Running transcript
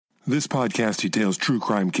This podcast details true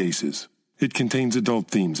crime cases. It contains adult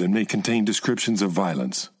themes and may contain descriptions of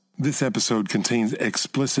violence. This episode contains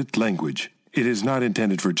explicit language. It is not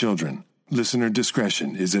intended for children. Listener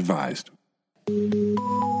discretion is advised.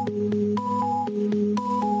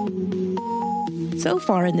 So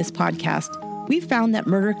far in this podcast, we've found that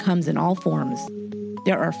murder comes in all forms.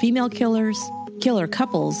 There are female killers, killer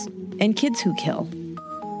couples, and kids who kill.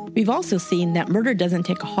 We've also seen that murder doesn't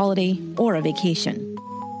take a holiday or a vacation.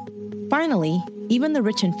 Finally, even the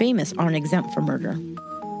rich and famous aren't exempt from murder.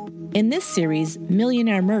 In this series,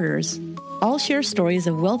 Millionaire Murders, all share stories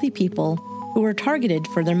of wealthy people who were targeted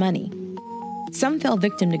for their money. Some fell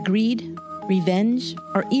victim to greed, revenge,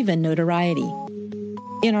 or even notoriety.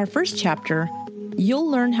 In our first chapter,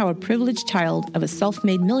 you'll learn how a privileged child of a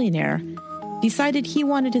self-made millionaire decided he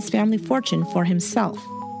wanted his family fortune for himself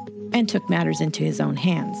and took matters into his own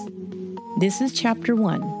hands. This is Chapter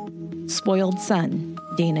 1, Spoiled Son,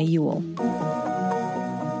 Dana Ewell.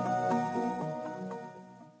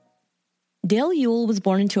 Dale Ewell was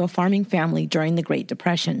born into a farming family during the Great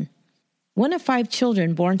Depression. One of 5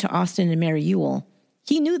 children born to Austin and Mary Ewell,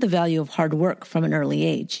 he knew the value of hard work from an early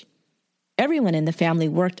age. Everyone in the family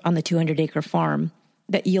worked on the 200-acre farm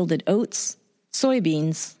that yielded oats,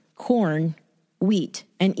 soybeans, corn, wheat,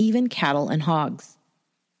 and even cattle and hogs.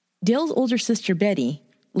 Dale's older sister Betty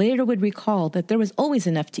later would recall that there was always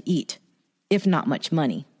enough to eat, if not much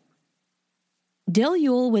money. Dale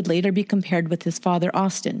Ewell would later be compared with his father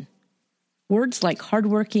Austin. Words like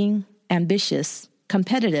hardworking, ambitious,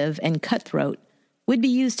 competitive, and cutthroat would be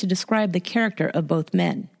used to describe the character of both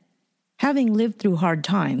men. Having lived through hard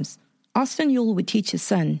times, Austin Ewell would teach his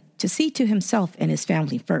son to see to himself and his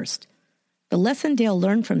family first. The lesson Dale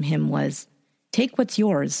learned from him was, take what's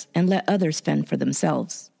yours and let others fend for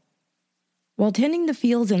themselves. While tending the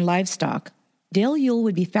fields and livestock, Dale Ewell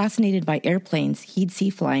would be fascinated by airplanes he'd see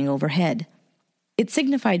flying overhead. It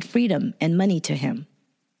signified freedom and money to him.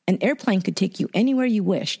 An airplane could take you anywhere you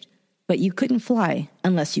wished, but you couldn't fly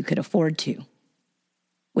unless you could afford to.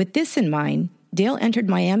 With this in mind, Dale entered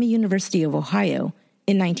Miami University of Ohio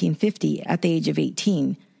in 1950 at the age of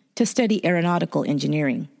 18 to study aeronautical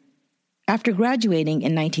engineering. After graduating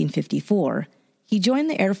in 1954, he joined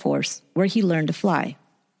the Air Force, where he learned to fly.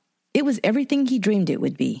 It was everything he dreamed it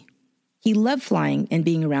would be. He loved flying and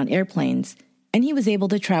being around airplanes, and he was able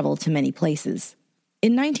to travel to many places.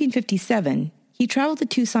 In 1957, he traveled to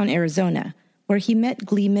Tucson, Arizona, where he met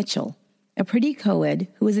Glee Mitchell, a pretty co-ed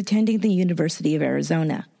who was attending the University of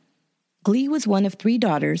Arizona. Glee was one of 3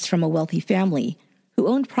 daughters from a wealthy family who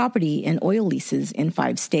owned property and oil leases in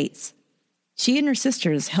 5 states. She and her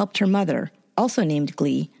sisters helped her mother, also named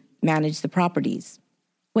Glee, manage the properties.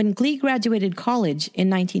 When Glee graduated college in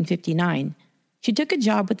 1959, she took a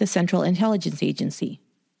job with the Central Intelligence Agency.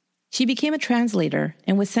 She became a translator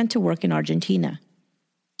and was sent to work in Argentina.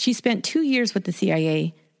 She spent 2 years with the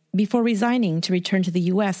CIA before resigning to return to the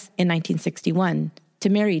U.S. in 1961 to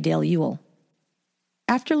marry Dale Ewell.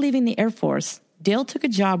 After leaving the Air Force, Dale took a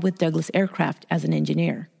job with Douglas Aircraft as an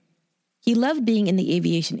engineer. He loved being in the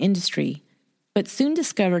aviation industry, but soon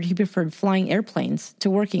discovered he preferred flying airplanes to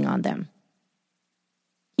working on them.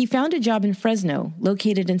 He found a job in Fresno,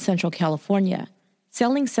 located in Central California,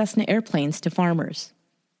 selling Cessna airplanes to farmers.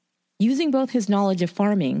 Using both his knowledge of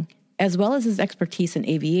farming as well as his expertise in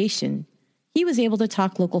aviation, he was able to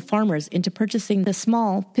talk local farmers into purchasing the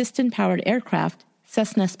small, piston-powered aircraft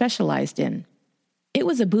Cessna specialized in. It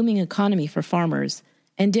was a booming economy for farmers,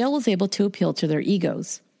 and Dale was able to appeal to their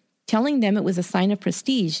egos, telling them it was a sign of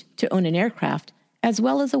prestige to own an aircraft as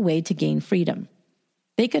well as a way to gain freedom.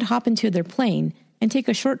 They could hop into their plane and take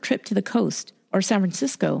a short trip to the coast or San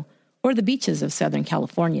Francisco or the beaches of Southern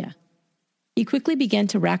California. He quickly began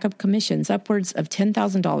to rack up commissions upwards of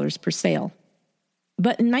 $10,000 per sale.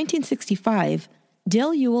 But in 1965,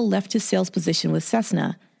 Dale Ewell left his sales position with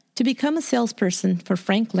Cessna to become a salesperson for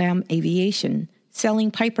Frank Lamb Aviation,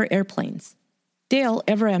 selling Piper airplanes. Dale,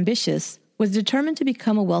 ever ambitious, was determined to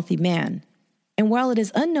become a wealthy man, and while it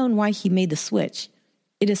is unknown why he made the switch,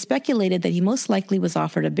 it is speculated that he most likely was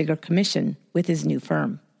offered a bigger commission with his new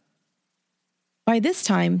firm. By this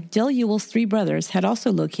time, Dale Ewell's 3 brothers had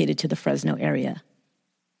also located to the Fresno area.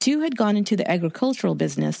 2 had gone into the agricultural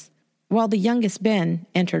business, while the youngest, Ben,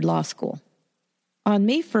 entered law school. On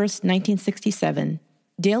May 1, 1967,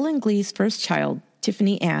 Dale and Glee's first child,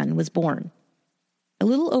 Tiffany Ann, was born. A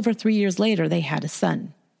little over 3 years later, they had a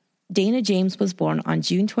son. Dana James was born on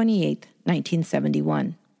June 28,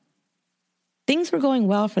 1971. Things were going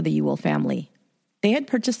well for the Ewell family. They had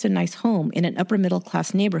purchased a nice home in an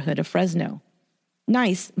upper-middle-class neighborhood of Fresno.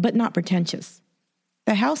 Nice, but not pretentious.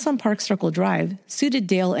 The house on Park Circle Drive suited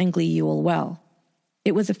Dale and Glee Ewell well.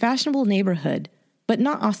 It was a fashionable neighborhood, but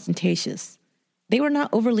not ostentatious. They were not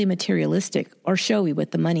overly materialistic or showy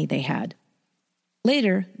with the money they had.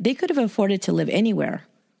 Later, they could have afforded to live anywhere,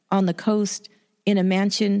 on the coast, in a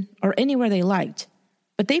mansion, or anywhere they liked,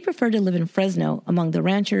 but they preferred to live in Fresno among the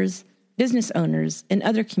ranchers, business owners, and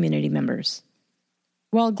other community members.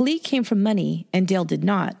 While Glee came from money and Dale did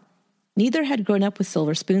not, neither had grown up with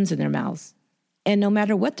silver spoons in their mouths, and no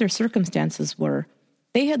matter what their circumstances were,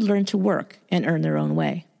 they had learned to work and earn their own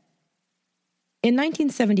way. In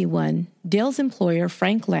 1971, Dale's employer,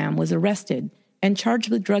 Frank Lamb, was arrested and charged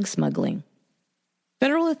with drug smuggling.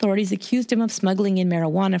 Federal authorities accused him of smuggling in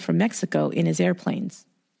marijuana from Mexico in his airplanes.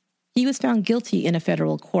 He was found guilty in a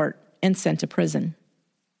federal court and sent to prison.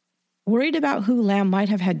 Worried about who Lamb might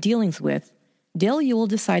have had dealings with, Dale Ewell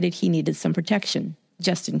decided he needed some protection,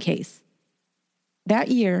 just in case. That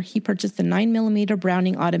year, he purchased a 9mm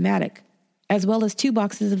Browning automatic, as well as 2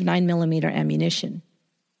 boxes of 9mm ammunition.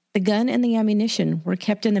 The gun and the ammunition were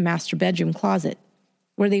kept in the master bedroom closet,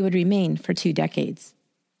 where they would remain for 2 decades.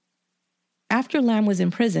 After Lamb was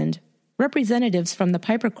imprisoned, representatives from the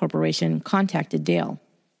Piper Corporation contacted Dale.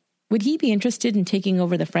 Would he be interested in taking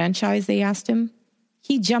over the franchise, they asked him?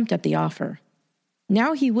 He jumped at the offer.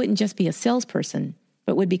 Now he wouldn't just be a salesperson,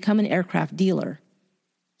 but would become an aircraft dealer.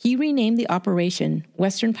 He renamed the operation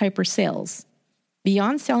Western Piper Sales.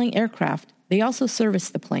 Beyond selling aircraft, they also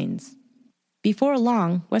serviced the planes. Before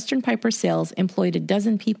long, Western Piper Sales employed a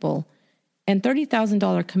dozen people, and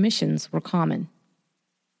 $30,000 commissions were common.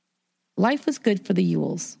 Life was good for the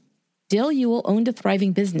Ewells. Dale Ewell owned a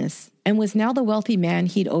thriving business and was now the wealthy man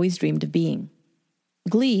he'd always dreamed of being.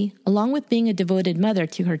 Glee, along with being a devoted mother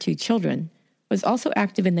to her 2 children, was also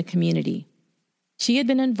active in the community. She had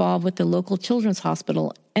been involved with the local children's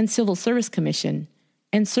hospital and Civil Service Commission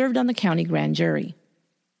and served on the county grand jury.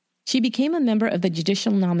 She became a member of the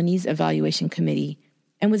Judicial Nominees Evaluation Committee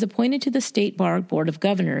and was appointed to the State Bar Board of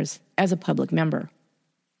Governors as a public member.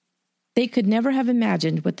 They could never have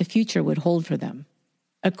imagined what the future would hold for them,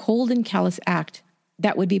 a cold and callous act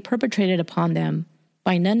that would be perpetrated upon them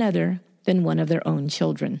by none other than one of their own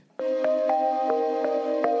children.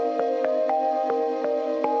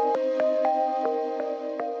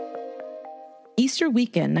 Easter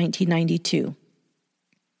weekend, 1992.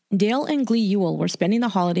 Dale and Glee Ewell were spending the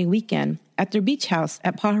holiday weekend at their beach house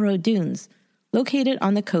at Pajaro Dunes, located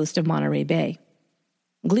on the coast of Monterey Bay.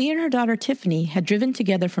 Glee and her daughter Tiffany had driven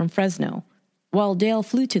together from Fresno, while Dale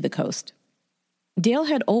flew to the coast. Dale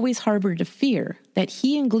had always harbored a fear that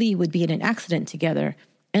he and Glee would be in an accident together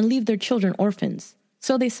and leave their children orphans,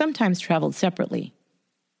 so they sometimes traveled separately.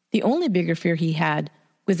 The only bigger fear he had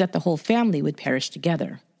was that the whole family would perish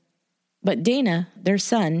together. But Dana, their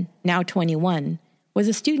son, now 21, was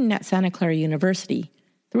a student at Santa Clara University,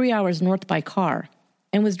 3 hours north by car,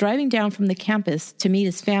 and was driving down from the campus to meet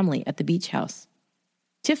his family at the beach house.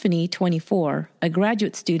 Tiffany, 24, a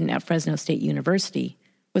graduate student at Fresno State University,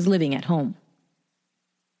 was living at home.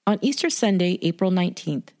 On Easter Sunday, April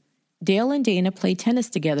 19th, Dale and Dana played tennis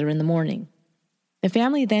together in the morning. The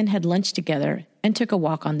family then had lunch together and took a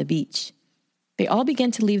walk on the beach. They all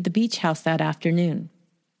began to leave the beach house that afternoon.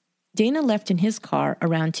 Dana left in his car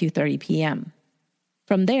around 2:30 p.m.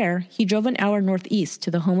 From there, he drove an hour northeast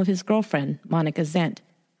to the home of his girlfriend, Monica Zent,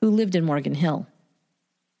 who lived in Morgan Hill.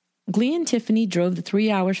 Glee and Tiffany drove the 3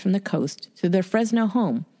 hours from the coast to their Fresno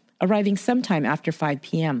home, arriving sometime after 5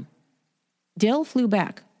 p.m. Dale flew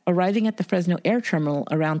back, arriving at the Fresno Air Terminal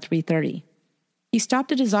around 3:30. He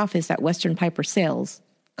stopped at his office at Western Piper Sales,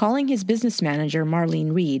 calling his business manager,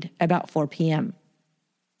 Marlene Reed, about 4 p.m.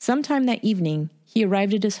 Sometime that evening, he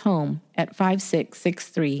arrived at his home at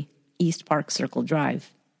 5663 East Park Circle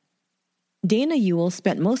Drive. Dana Ewell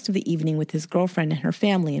spent most of the evening with his girlfriend and her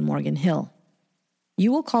family in Morgan Hill.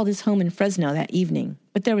 Ewell called his home in Fresno that evening,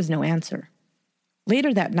 but there was no answer.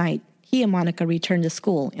 Later that night, he and Monica returned to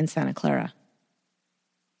school in Santa Clara.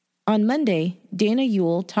 On Monday, Dana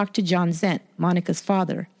Ewell talked to John Zent, Monica's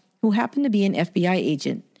father, who happened to be an FBI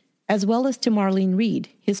agent, as well as to Marlene Reed,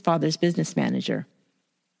 his father's business manager.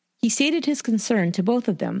 He stated his concern to both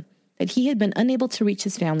of them that he had been unable to reach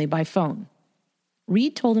his family by phone.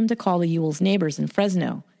 Reed told him to call the Ewells' neighbors in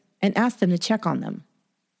Fresno and ask them to check on them.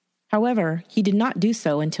 However, he did not do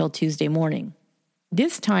so until Tuesday morning.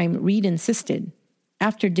 This time, Reed insisted,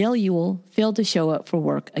 after Dale Ewell failed to show up for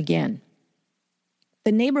work again.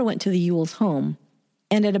 The neighbor went to the Ewells' home,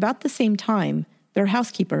 and at about the same time, their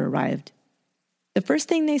housekeeper arrived. The first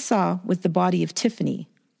thing they saw was the body of Tiffany,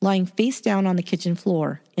 lying face down on the kitchen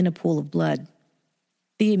floor in a pool of blood.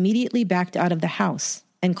 They immediately backed out of the house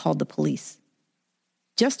and called the police.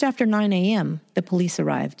 Just after 9 a.m., the police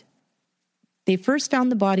arrived. They first found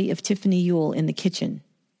the body of Tiffany Ewell in the kitchen.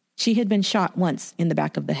 She had been shot once in the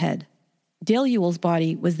back of the head. Dale Ewell's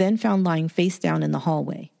body was then found lying face down in the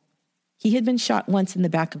hallway. He had been shot once in the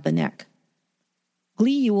back of the neck.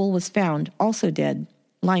 Glee Ewell was found, also dead,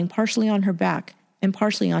 lying partially on her back and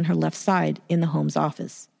partially on her left side in the home's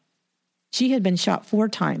office. She had been shot 4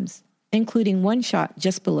 times, including one shot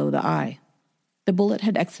just below the eye. The bullet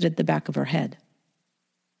had exited the back of her head.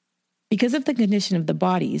 Because of the condition of the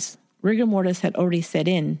bodies, rigor mortis had already set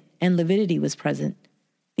in and lividity was present.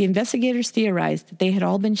 The investigators theorized that they had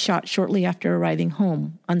all been shot shortly after arriving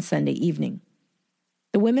home on Sunday evening.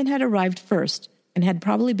 The women had arrived first and had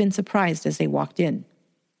probably been surprised as they walked in.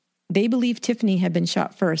 They believed Tiffany had been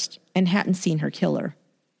shot first and hadn't seen her killer.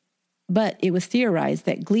 But it was theorized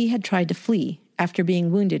that Glee had tried to flee after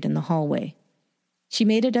being wounded in the hallway. She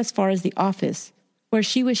made it as far as the office, where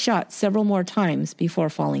she was shot several more times before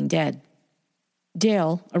falling dead.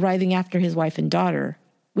 Dale, arriving after his wife and daughter,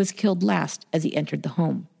 was killed last as he entered the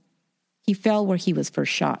home. He fell where he was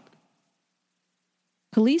first shot.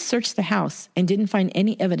 Police searched the house and didn't find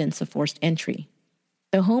any evidence of forced entry.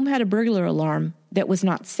 The home had a burglar alarm that was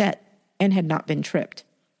not set and had not been tripped.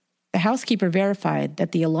 The housekeeper verified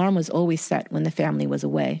that the alarm was always set when the family was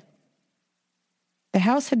away. The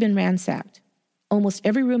house had been ransacked. Almost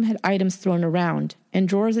every room had items thrown around and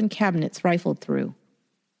drawers and cabinets rifled through.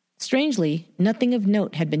 Strangely, nothing of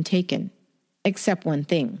note had been taken, except one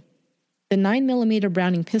thing. The 9mm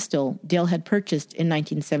Browning pistol Dale had purchased in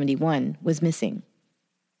 1971 was missing.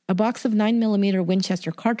 A box of 9mm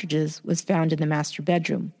Winchester cartridges was found in the master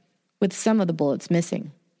bedroom, with some of the bullets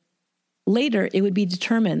missing. Later, it would be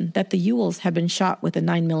determined that the Ewells had been shot with a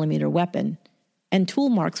 9mm weapon, and tool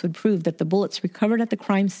marks would prove that the bullets recovered at the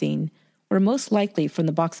crime scene were most likely from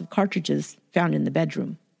the box of cartridges found in the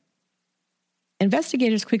bedroom.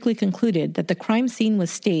 Investigators quickly concluded that the crime scene was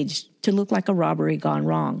staged to look like a robbery gone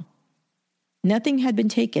wrong. Nothing had been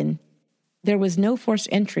taken, there was no forced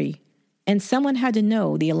entry, and someone had to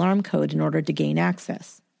know the alarm code in order to gain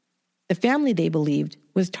access. The family, they believed,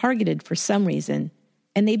 was targeted for some reason,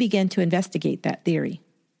 and they began to investigate that theory.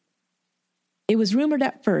 It was rumored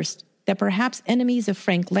at first that perhaps enemies of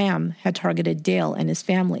Frank Lamb had targeted Dale and his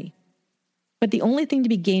family. But the only thing to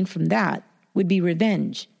be gained from that would be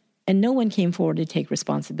revenge, and no one came forward to take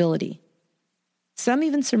responsibility. Some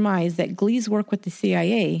even surmised that Glee's work with the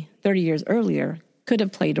CIA 30 years earlier could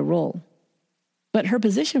have played a role. But her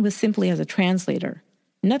position was simply as a translator.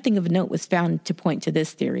 Nothing of note was found to point to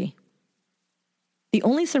this theory. The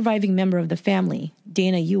only surviving member of the family,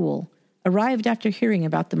 Dana Ewell, arrived after hearing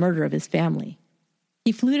about the murder of his family.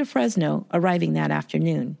 He flew to Fresno, arriving that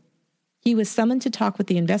afternoon. He was summoned to talk with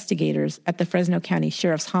the investigators at the Fresno County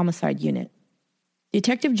Sheriff's Homicide Unit.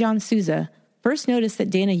 Detective John Souza first noticed that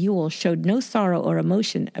Dana Ewell showed no sorrow or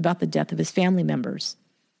emotion about the death of his family members.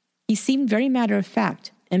 He seemed very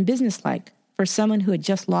matter-of-fact and businesslike for someone who had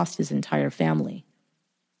just lost his entire family.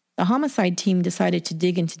 The homicide team decided to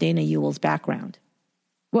dig into Dana Ewell's background.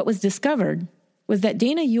 What was discovered was that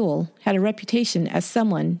Dana Ewell had a reputation as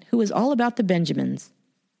someone who was all about the Benjamins.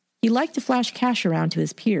 He liked to flash cash around to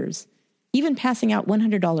his peers, even passing out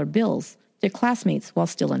 $100 bills to classmates while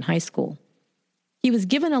still in high school. He was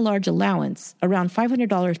given a large allowance, around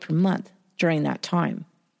 $500 per month, during that time,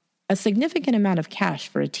 a significant amount of cash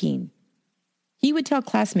for a teen. He would tell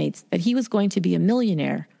classmates that he was going to be a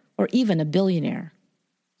millionaire or even a billionaire.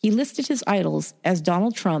 He listed his idols as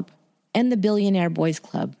Donald Trump and the Billionaire Boys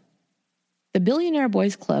Club. The Billionaire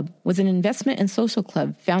Boys Club was an investment and social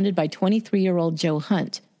club founded by 23-year-old Joe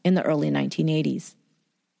Hunt in the early 1980s.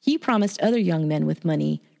 He promised other young men with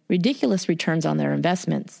money ridiculous returns on their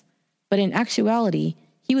investments, but in actuality,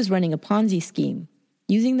 he was running a Ponzi scheme,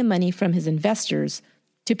 using the money from his investors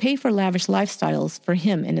to pay for lavish lifestyles for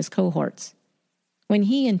him and his cohorts. When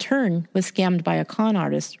he, in turn, was scammed by a con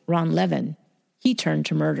artist, Ron Levin, he turned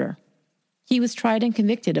to murder. He was tried and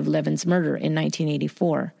convicted of Levin's murder in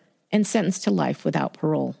 1984 and sentenced to life without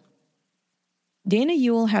parole. Dana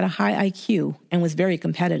Ewell had a high IQ and was very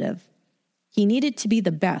competitive. He needed to be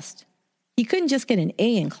the best. He couldn't just get an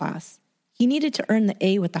A in class. He needed to earn the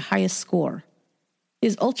A with the highest score.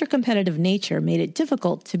 His ultra-competitive nature made it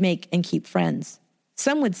difficult to make and keep friends.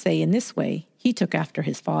 Some would say in this way, he took after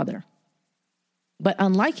his father. But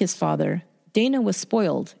unlike his father, Dana was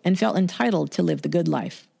spoiled and felt entitled to live the good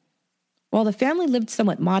life. While the family lived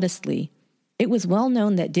somewhat modestly, it was well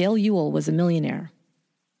known that Dale Ewell was a millionaire.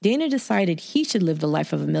 Dana decided he should live the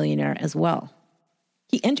life of a millionaire as well.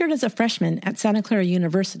 He entered as a freshman at Santa Clara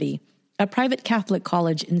University, a private Catholic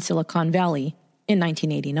college in Silicon Valley, in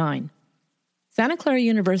 1989. Santa Clara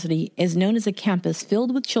University is known as a campus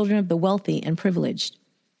filled with children of the wealthy and privileged.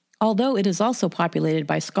 although it is also populated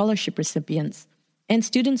by scholarship recipients and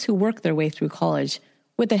students who work their way through college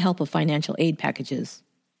with the help of financial aid packages.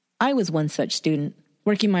 I was one such student,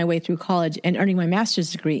 working my way through college and earning my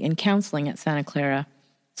master's degree in counseling at Santa Clara,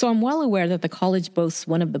 so I'm well aware that the college boasts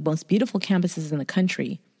one of the most beautiful campuses in the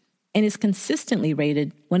country and is consistently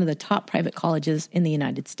rated one of the top private colleges in the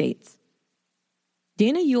United States.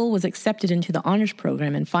 Dana Ewell was accepted into the honors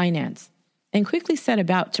program in finance and quickly set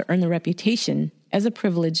about to earn the reputation as a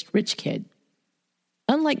privileged rich kid.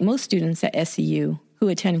 Unlike most students at SCU who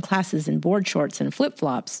attend classes in board shorts and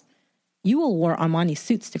flip-flops, Ewell wore Armani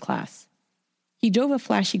suits to class. He drove a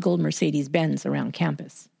flashy gold Mercedes-Benz around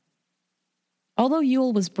campus. Although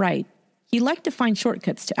Ewell was bright, he liked to find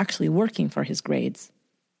shortcuts to actually working for his grades.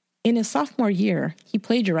 In his sophomore year, he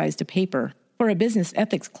plagiarized a paper for a business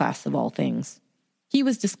ethics class of all things. He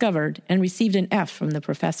was discovered and received an F from the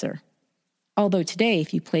professor. Although today,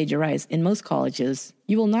 if you plagiarize in most colleges,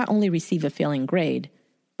 you will not only receive a failing grade,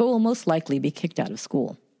 but will most likely be kicked out of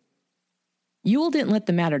school. Ewell didn't let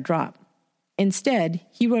the matter drop. Instead,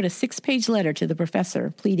 he wrote a 6-page letter to the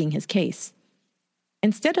professor pleading his case.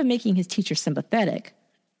 Instead of making his teacher sympathetic,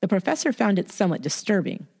 the professor found it somewhat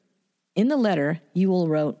disturbing. In the letter, Ewell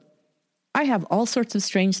wrote, "I have all sorts of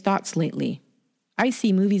strange thoughts lately. I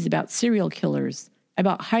see movies about serial killers,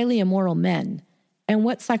 about highly immoral men, and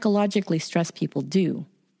what psychologically stressed people do.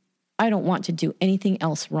 I don't want to do anything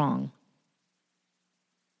else wrong."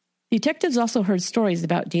 Detectives also heard stories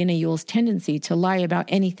about Dana Ewell's tendency to lie about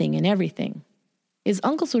anything and everything. His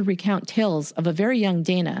uncles would recount tales of a very young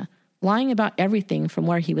Dana lying about everything from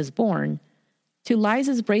where he was born to lies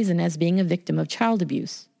as brazen as being a victim of child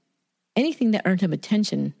abuse. Anything that earned him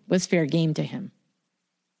attention was fair game to him.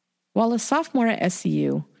 While a sophomore at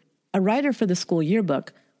SCU, a writer for the school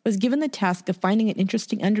yearbook was given the task of finding an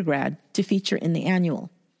interesting undergrad to feature in the annual.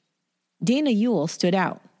 Dana Ewell stood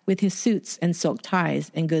out with his suits and silk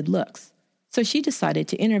ties and good looks, so she decided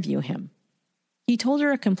to interview him. He told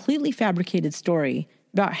her a completely fabricated story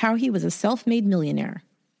about how he was a self-made millionaire.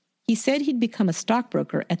 He said he'd become a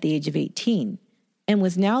stockbroker at the age of 18 and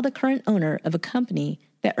was now the current owner of a company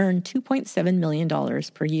that earned $2.7 million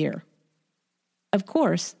per year. Of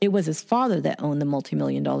course, it was his father that owned the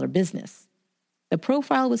multi-million-dollar business. The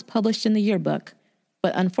profile was published in the yearbook,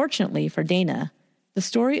 but unfortunately for Dana, the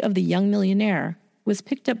story of the young millionaire was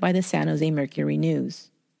picked up by the San Jose Mercury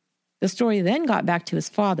News. The story then got back to his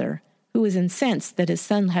father, who was incensed that his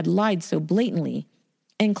son had lied so blatantly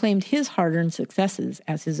and claimed his hard-earned successes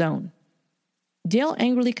as his own. Dale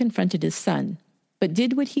angrily confronted his son, but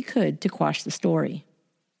did what he could to quash the story.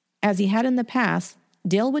 As he had in the past,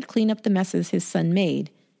 Dale would clean up the messes his son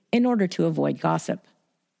made in order to avoid gossip.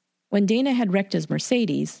 When Dana had wrecked his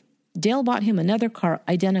Mercedes, Dale bought him another car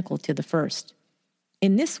identical to the first.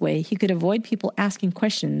 In this way, he could avoid people asking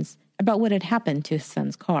questions about what had happened to his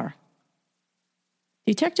son's car.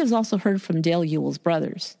 Detectives also heard from Dale Ewell's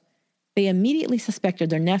brothers. They immediately suspected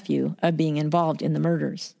their nephew of being involved in the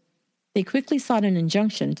murders. They quickly sought an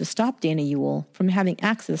injunction to stop Dana Ewell from having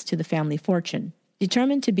access to the family fortune,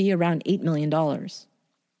 determined to be around $8 million.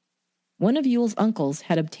 One of Ewell's uncles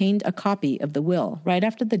had obtained a copy of the will right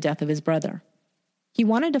after the death of his brother. He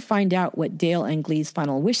wanted to find out what Dale and Glee's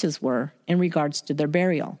final wishes were in regards to their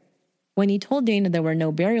burial. When he told Dana there were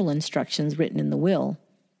no burial instructions written in the will,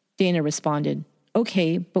 Dana responded,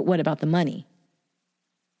 "Okay, but what about the money?"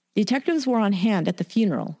 Detectives were on hand at the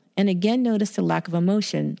funeral and again noticed a lack of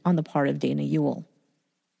emotion on the part of Dana Ewell.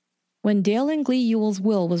 When Dale and Glee Ewell's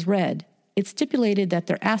will was read, it stipulated that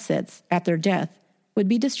their assets at their death would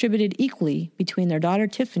be distributed equally between their daughter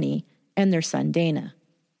Tiffany and their son Dana.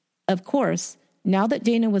 Of course, now that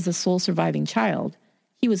Dana was the sole surviving child,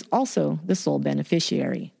 he was also the sole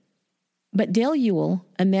beneficiary. But Dale Ewell,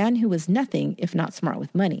 a man who was nothing if not smart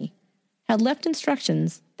with money, had left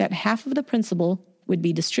instructions that half of the principal would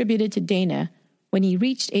be distributed to Dana when he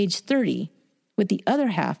reached age 30, with the other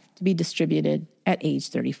half to be distributed at age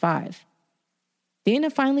 35. Dana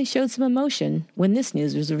finally showed some emotion when this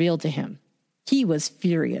news was revealed to him. He was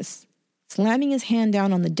furious. Slamming his hand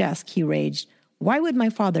down on the desk, he raged, "Why would my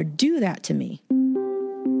father do that to me?"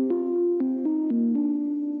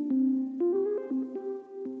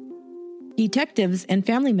 Detectives and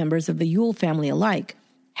family members of the Ewell family alike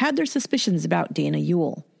had their suspicions about Dana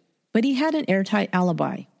Ewell, but he had an airtight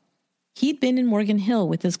alibi. He'd been in Morgan Hill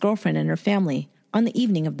with his girlfriend and her family on the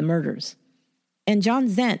evening of the murders. And John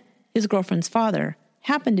Zent, his girlfriend's father,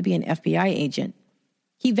 happened to be an FBI agent.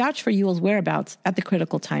 He vouched for Ewell's whereabouts at the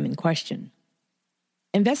critical time in question.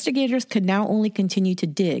 Investigators could now only continue to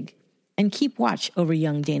dig and keep watch over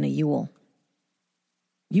young Dana Ewell.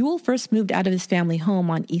 Ewell first moved out of his family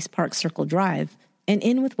home on East Park Circle Drive and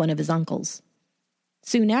in with one of his uncles.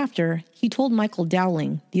 Soon after, he told Michael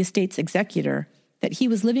Dowling, the estate's executor, that he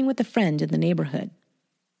was living with a friend in the neighborhood.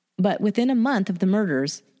 But within a month of the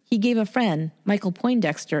murders, he gave a friend, Michael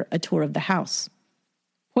Poindexter, a tour of the house.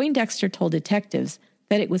 Poindexter told detectives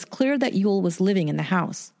that it was clear that Ewell was living in the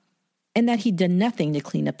house, and that he'd done nothing to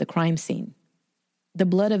clean up the crime scene. The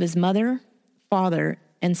blood of his mother, father,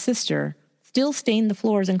 and sister still stained the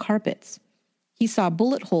floors and carpets. He saw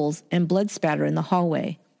bullet holes and blood spatter in the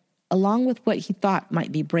hallway, along with what he thought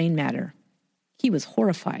might be brain matter. He was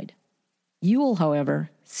horrified. Ewell, however,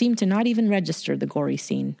 seemed to not even register the gory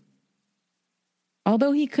scene.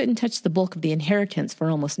 Although he couldn't touch the bulk of the inheritance for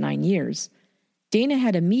almost 9 years, Dana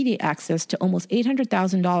had immediate access to almost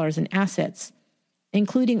 $800,000 in assets,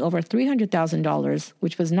 including over $300,000,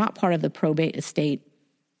 which was not part of the probate estate,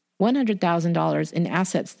 $100,000 in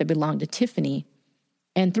assets that belonged to Tiffany,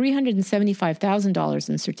 and $375,000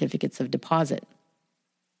 in certificates of deposit.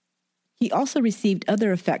 He also received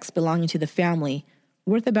other effects belonging to the family,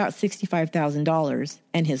 worth about $65,000,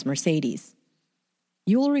 and his Mercedes.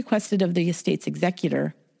 Ewell requested of the estate's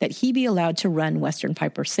executor that he be allowed to run Western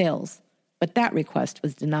Piper sales, but that request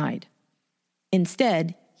was denied.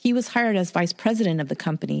 Instead, he was hired as vice president of the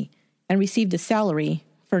company and received a salary,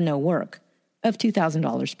 for no work, of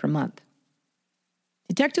 $2,000 per month.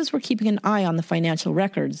 Detectives were keeping an eye on the financial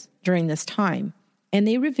records during this time, and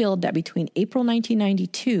they revealed that between April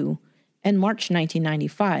 1992 and March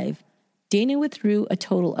 1995, Dana withdrew a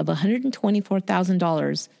total of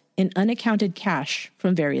 $124,000 in unaccounted cash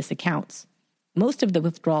from various accounts. Most of the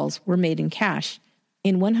withdrawals were made in cash,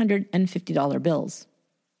 in $150 bills.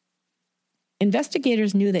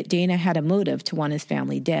 Investigators knew that Dana had a motive to want his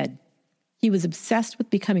family dead. He was obsessed with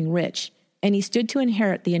becoming rich, and he stood to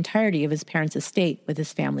inherit the entirety of his parents' estate with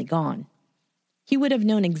his family gone. He would have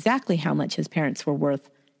known exactly how much his parents were worth,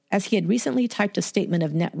 as he had recently typed a statement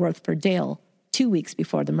of net worth for Dale 2 weeks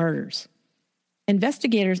before the murders.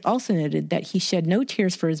 Investigators also noted that he shed no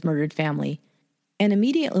tears for his murdered family, and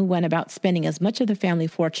immediately went about spending as much of the family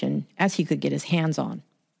fortune as he could get his hands on.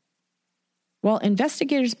 While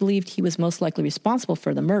investigators believed he was most likely responsible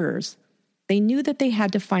for the murders, they knew that they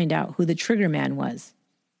had to find out who the trigger man was.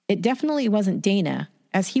 It definitely wasn't Dana,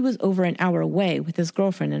 as he was over an hour away with his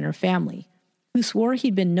girlfriend and her family, who swore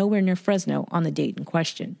he'd been nowhere near Fresno on the date in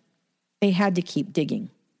question. They had to keep digging.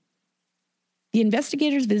 The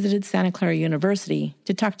investigators visited Santa Clara University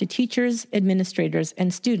to talk to teachers, administrators,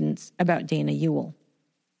 and students about Dana Ewell.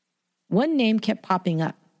 One name kept popping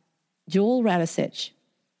up: Joel Radisich.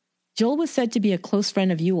 Joel was said to be a close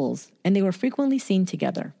friend of Ewell's, and they were frequently seen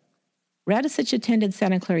together. Radisich attended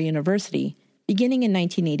Santa Clara University beginning in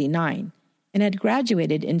 1989 and had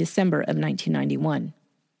graduated in December of 1991.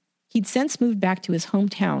 He'd since moved back to his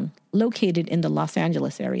hometown, located in the Los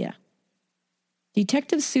Angeles area.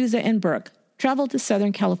 Detectives Souza and Burke traveled to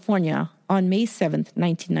Southern California on May 7,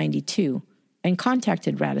 1992, and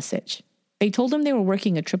contacted Radisich. They told him they were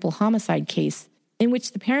working a triple homicide case in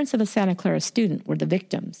which the parents of a Santa Clara student were the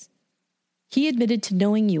victims. He admitted to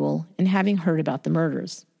knowing Ewell and having heard about the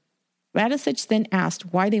murders. Radisich then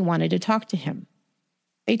asked why they wanted to talk to him.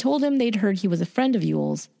 They told him they'd heard he was a friend of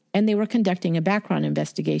Ewell's, and they were conducting a background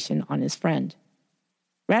investigation on his friend.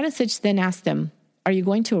 Radisich then asked them, "Are you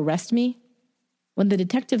going to arrest me?" When the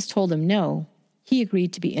detectives told him no, he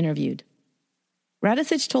agreed to be interviewed.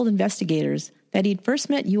 Radisich told investigators that he'd first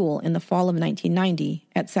met Ewell in the fall of 1990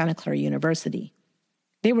 at Santa Clara University.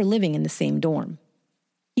 They were living in the same dorm.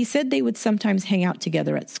 He said they would sometimes hang out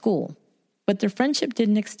together at school, but their friendship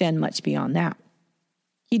didn't extend much beyond that.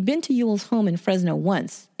 He'd been to Ewell's home in Fresno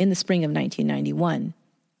once in the spring of 1991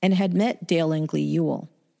 and had met Dale and Glee Ewell.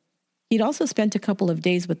 He'd also spent a couple of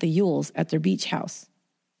days with the Ewells at their beach house.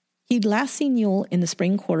 He'd last seen Ewell in the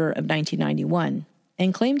spring quarter of 1991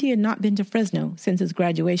 and claimed he had not been to Fresno since his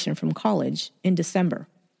graduation from college in December.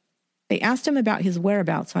 They asked him about his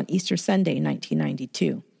whereabouts on Easter Sunday,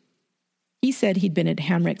 1992. He said he'd been at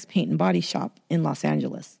Hamrick's Paint and Body Shop in Los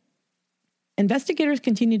Angeles. Investigators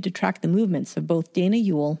continued to track the movements of both Dana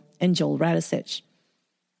Ewell and Joel Radisich.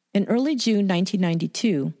 In early June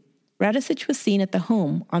 1992, Radisich was seen at the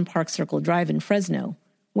home on Park Circle Drive in Fresno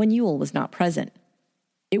when Ewell was not present.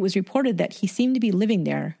 It was reported that he seemed to be living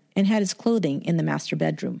there and had his clothing in the master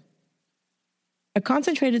bedroom. A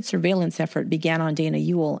concentrated surveillance effort began on Dana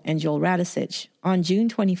Ewell and Joel Radisich on June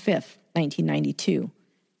 25, 1992,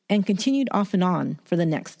 and continued off and on for the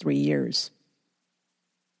next 3 years.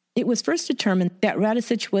 It was first determined that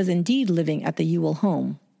Radisich was indeed living at the Ewell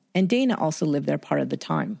home, and Dana also lived there part of the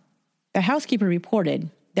time. The housekeeper reported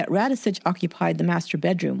that Radisich occupied the master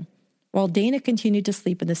bedroom, while Dana continued to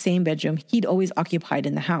sleep in the same bedroom he'd always occupied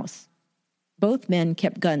in the house. Both men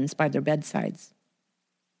kept guns by their bedsides.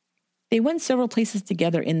 They went several places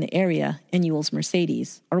together in the area in Ewell's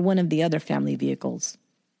Mercedes, or one of the other family vehicles.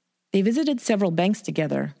 They visited several banks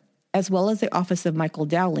together, as well as the office of Michael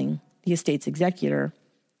Dowling, the estate's executor,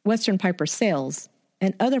 Western Piper Sales,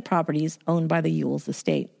 and other properties owned by the Ewell's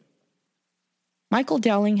estate. Michael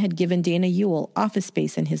Dowling had given Dana Ewell office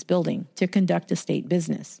space in his building to conduct estate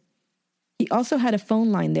business. He also had a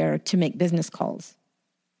phone line there to make business calls.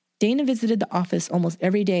 Dana visited the office almost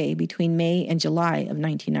every day between May and July of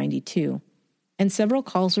 1992, and several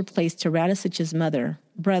calls were placed to Radicich's mother,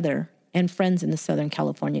 brother, and friends in the Southern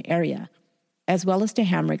California area, as well as to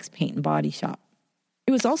Hamrick's paint and body shop.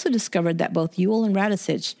 It was also discovered that both Ewell and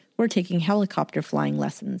Radicich were taking helicopter flying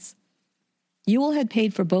lessons. Ewell had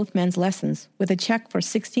paid for both men's lessons with a check for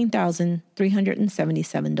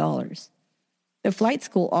 $16,377. The flight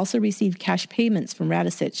school also received cash payments from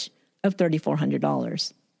Radicich of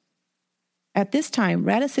 $3,400. At this time,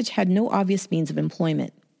 Radicich had no obvious means of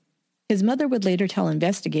employment. His mother would later tell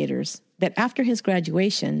investigators that after his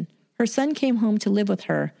graduation, her son came home to live with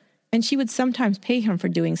her, and she would sometimes pay him for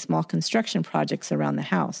doing small construction projects around the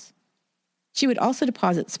house. She would also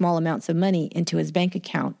deposit small amounts of money into his bank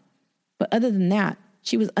account, but other than that,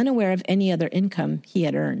 she was unaware of any other income he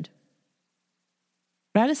had earned.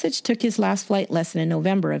 Radicich took his last flight lesson in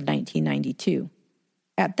November of 1992.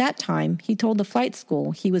 At that time, he told the flight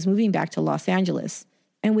school he was moving back to Los Angeles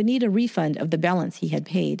and would need a refund of the balance he had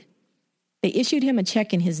paid. They issued him a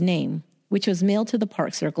check in his name, which was mailed to the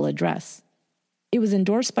Park Circle address. It was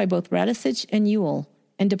endorsed by both Radicich and Ewell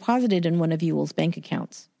and deposited in one of Ewell's bank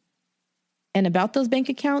accounts. And about those bank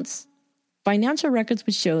accounts, financial records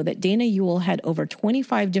would show that Dana Ewell had over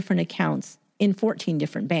 25 different accounts in 14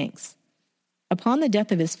 different banks. Upon the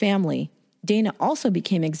death of his family, Dana also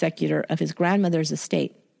became executor of his grandmother's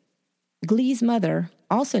estate. Glee's mother,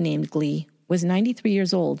 also named Glee, was 93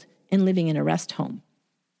 years old and living in a rest home.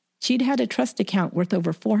 She'd had a trust account worth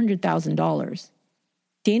over $400,000.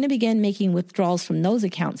 Dana began making withdrawals from those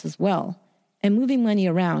accounts as well and moving money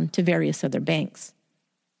around to various other banks.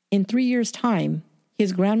 In 3 years' time,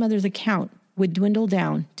 his grandmother's account would dwindle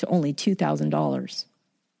down to only $2,000.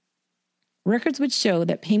 Records would show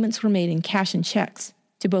that payments were made in cash and checks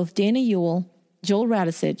to both Dana Ewell, Joel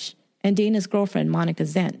Radicich, and Dana's girlfriend, Monica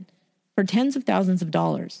Zen, for tens of thousands of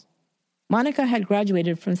dollars. Monica had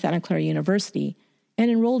graduated from Santa Clara University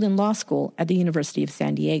and enrolled in law school at the University of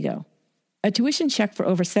San Diego. A tuition check for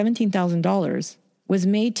over $17,000 was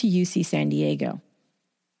made to UC San Diego.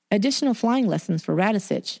 Additional flying lessons for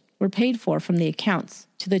Radicich were paid for from the accounts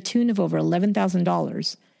to the tune of over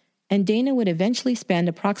 $11,000, and Dana would eventually spend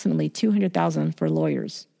approximately $200,000 for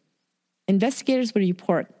lawyers. Investigators would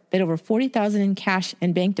report that over $40,000 in cash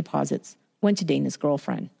and bank deposits went to Dana's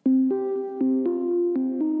girlfriend.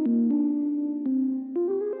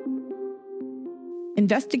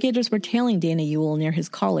 Investigators were tailing Dana Ewell near his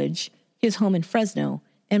college, his home in Fresno,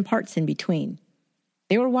 and parts in between.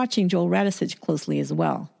 They were watching Joel Radicich closely as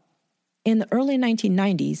well. In the early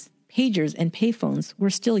 1990s, pagers and payphones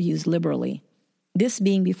were still used liberally, this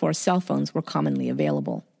being before cell phones were commonly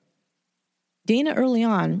available. Dana early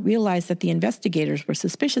on realized that the investigators were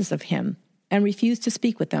suspicious of him and refused to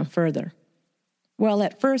speak with them further. While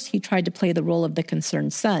at first he tried to play the role of the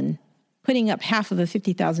concerned son, putting up half of a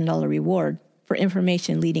 $50,000 reward for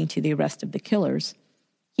information leading to the arrest of the killers,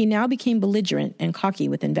 he now became belligerent and cocky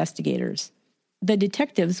with investigators. The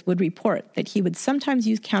detectives would report that he would sometimes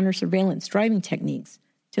use counter-surveillance driving techniques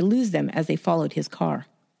to lose them as they followed his car.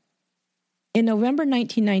 In November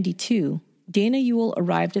 1992, Dana Ewell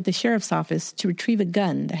arrived at the sheriff's office to retrieve a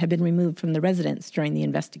gun that had been removed from the residence during the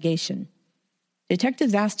investigation.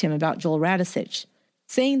 Detectives asked him about Joel Radicich,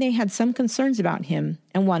 saying they had some concerns about him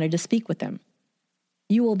and wanted to speak with them.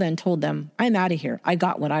 Ewell then told them, "I'm out of here. I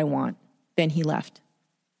got what I want." Then he left.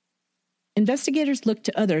 Investigators looked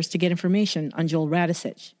to others to get information on Joel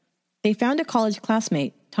Radicich. They found a college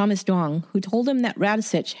classmate, Thomas Dong, who told him that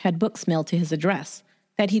Radicich had books mailed to his address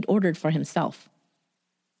that he'd ordered for himself.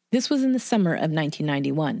 This was in the summer of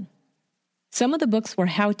 1991. Some of the books were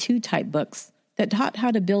how-to type books that taught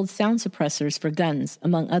how to build sound suppressors for guns,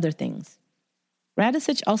 among other things.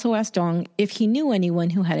 Radicich also asked Dong if he knew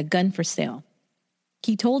anyone who had a gun for sale.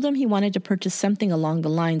 He told him he wanted to purchase something along the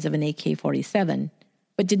lines of an AK-47,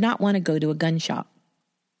 but did not want to go to a gun shop.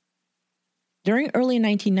 During early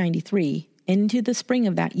 1993 and into the spring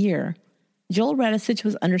of that year, Joel Radicich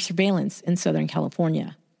was under surveillance in Southern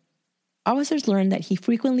California. Officers learned that he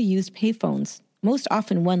frequently used payphones, most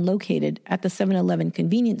often one located at the 7-Eleven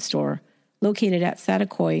convenience store located at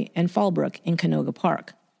Satakoy and Fallbrook in Canoga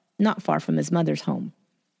Park, not far from his mother's home.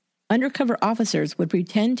 Undercover officers would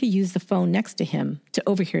pretend to use the phone next to him to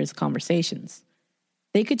overhear his conversations.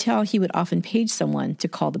 They could tell he would often page someone to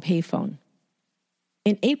call the payphone.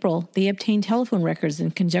 In April, they obtained telephone records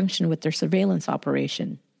in conjunction with their surveillance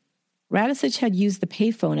operation. Radisich had used the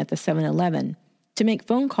payphone at the 7-Eleven to make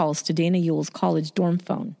phone calls to Dana Ewell's college dorm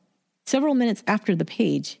phone. Several minutes after the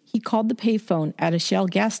page, he called the payphone at a Shell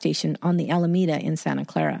gas station on the Alameda in Santa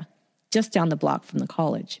Clara, just down the block from the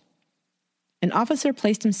college. An officer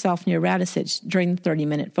placed himself near Radisich during the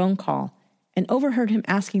 30-minute phone call and overheard him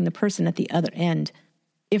asking the person at the other end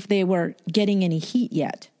if they were getting any heat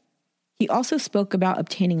yet. He also spoke about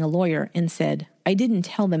obtaining a lawyer and said, "I didn't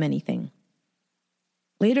tell them anything."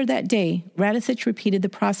 Later that day, Radisich repeated the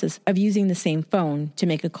process of using the same phone to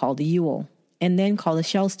make a call to Ewell, and then call the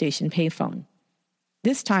Shell station payphone.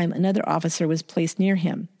 This time, another officer was placed near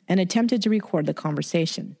him and attempted to record the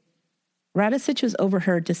conversation. Radisich was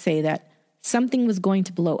overheard to say that something was going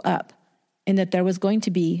to blow up and that there was going to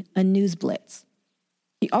be a news blitz.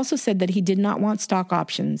 He also said that he did not want stock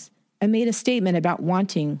options and made a statement about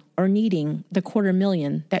wanting or needing the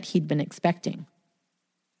 $250,000 that he'd been expecting.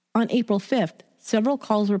 On April 5th, several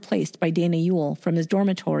calls were placed by Dana Ewell from his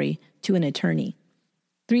dormitory to an attorney.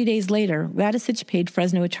 3 days later, Radisich paid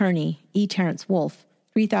Fresno attorney E. Terrence Wolfe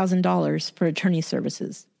 $3,000 for attorney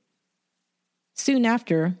services. Soon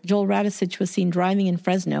after, Joel Radisich was seen driving in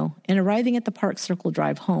Fresno and arriving at the Park Circle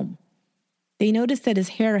Drive home. They noticed that his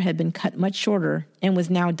hair had been cut much shorter and was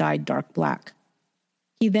now dyed dark black.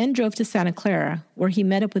 He then drove to Santa Clara, where he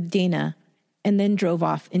met up with Dana, and then drove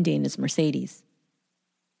off in Dana's Mercedes.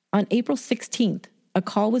 On April 16th, a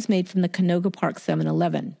call was made from the Canoga Park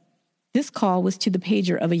 7-Eleven. This call was to the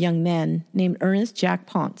pager of a young man named Ernest Jack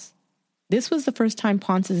Ponce. This was the first time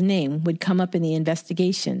Ponce's name would come up in the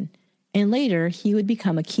investigation, and later he would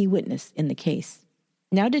become a key witness in the case.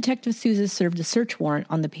 Now Detective Souza served a search warrant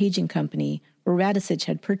on the paging company where Radisich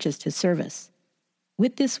had purchased his service.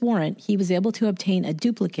 With this warrant, he was able to obtain a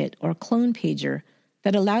duplicate or clone pager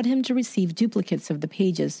that allowed him to receive duplicates of the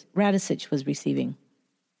pages Radisich was receiving.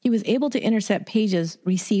 He was able to intercept pages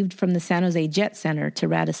received from the San Jose Jet Center to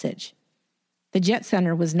Radisich. The Jet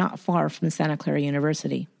Center was not far from Santa Clara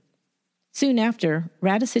University. Soon after,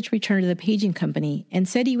 Radisich returned to the paging company and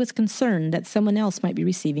said he was concerned that someone else might be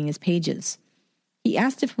receiving his pages. He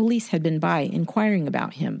asked if police had been by inquiring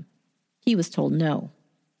about him. He was told no.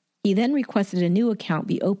 He then requested a new account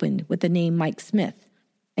be opened with the name Mike Smith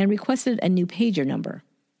and requested a new pager number.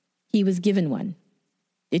 He was given one.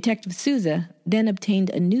 Detective Souza then obtained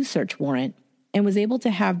a new search warrant and was able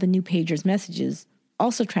to have the new pager's messages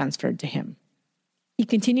also transferred to him. He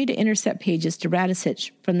continued to intercept pages to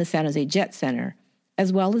Radisich from the San Jose Jet Center,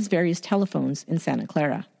 as well as various telephones in Santa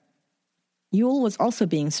Clara. Ewell was also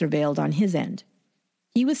being surveilled on his end.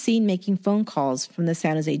 He was seen making phone calls from the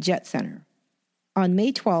San Jose Jet Center. On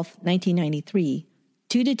May 12, 1993,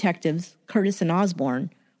 two detectives, Curtis and Osborne,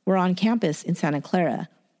 were on campus in Santa Clara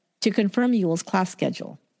to confirm Ewell's class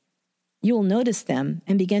schedule. Ewell noticed them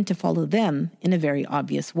and began to follow them in a very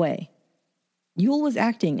obvious way. Ewell was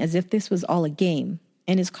acting as if this was all a game,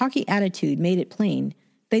 and his cocky attitude made it plain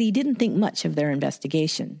that he didn't think much of their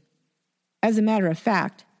investigation. As a matter of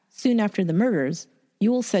fact, soon after the murders,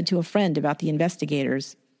 Ewell said to a friend about the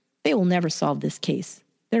investigators, "They will never solve this case.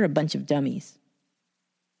 They're a bunch of dummies."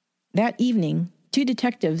 That evening, two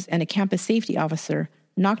detectives and a campus safety officer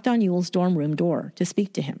knocked on Ewell's dorm room door to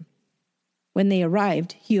speak to him. When they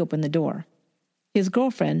arrived, he opened the door. His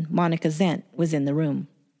girlfriend, Monica Zent, was in the room.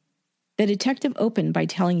 The detective opened by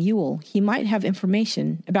telling Ewell he might have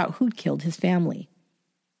information about who'd killed his family.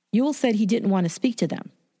 Ewell said he didn't want to speak to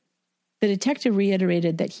them. The detective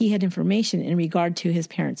reiterated that he had information in regard to his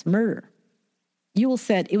parents' murder. Ewell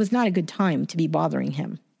said it was not a good time to be bothering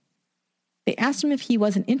him. They asked him if he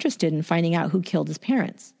wasn't interested in finding out who killed his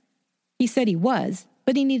parents. He said he was,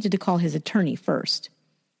 but he needed to call his attorney first.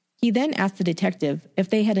 He then asked the detective if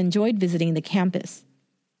they had enjoyed visiting the campus,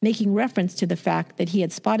 making reference to the fact that he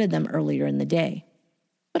had spotted them earlier in the day.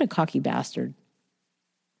 What a cocky bastard.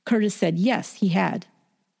 Curtis said yes, he had.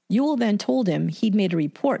 Ewell then told him he'd made a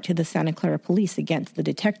report to the Santa Clara police against the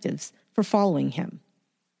detectives for following him.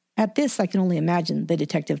 At this, I can only imagine the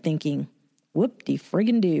detective thinking,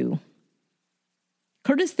 whoop-de-friggin-do.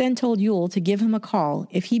 Curtis then told Ewell to give him a call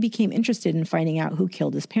if he became interested in finding out who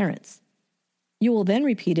killed his parents. Ewell then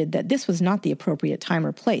repeated that this was not the appropriate time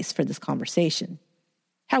or place for this conversation.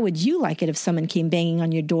 "How would you like it if someone came banging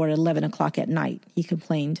on your door at 11 o'clock at night?" he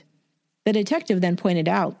complained. The detective then pointed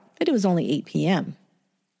out that it was only 8 p.m.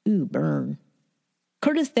 Ooh, burn.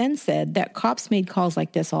 Curtis then said that cops made calls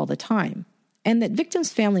like this all the time, and that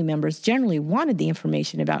victims' family members generally wanted the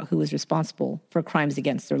information about who was responsible for crimes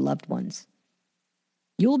against their loved ones.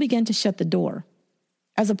 Ewell began to shut the door.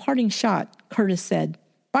 As a parting shot, Curtis said,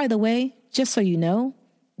 "By the way, just so you know,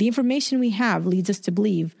 the information we have leads us to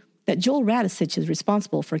believe that Joel Radisich is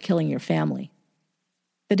responsible for killing your family."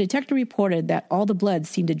 The detective reported that all the blood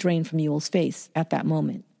seemed to drain from Ewell's face at that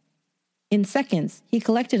moment. In seconds, he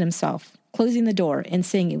collected himself, closing the door and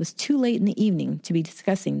saying it was too late in the evening to be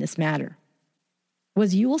discussing this matter.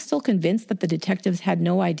 Was Ewell still convinced that the detectives had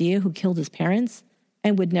no idea who killed his parents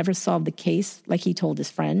and would never solve the case like he told his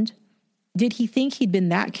friend? Did he think he'd been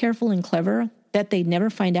that careful and clever that they'd never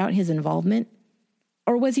find out his involvement?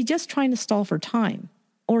 Or was he just trying to stall for time,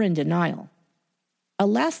 or in denial? A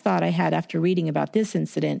last thought I had after reading about this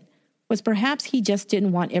incident was perhaps he just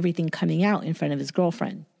didn't want everything coming out in front of his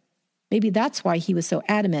girlfriend. Maybe that's why he was so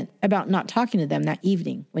adamant about not talking to them that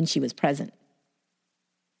evening when she was present.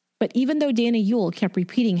 But even though Dana Ewell kept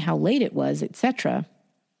repeating how late it was, etc.,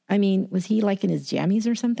 was he like in his jammies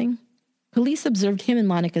or something? Police observed him and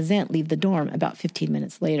Monica Zent leave the dorm about 15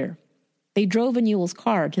 minutes later. They drove in Ewell's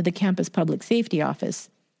car to the campus public safety office,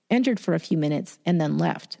 entered for a few minutes, and then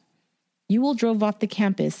left. Ewell drove off the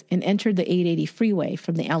campus and entered the 880 freeway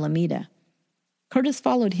from the Alameda. Curtis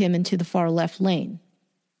followed him into the far left lane.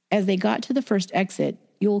 As they got to the first exit,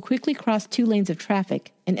 Ewell quickly crossed 2 lanes of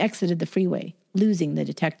traffic and exited the freeway, losing the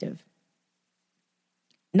detective.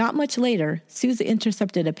 Not much later, Sousa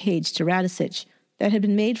intercepted a page to Radisich that had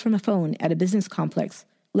been made from a phone at a business complex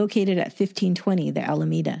located at 1520 the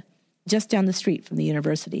Alameda, just down the street from the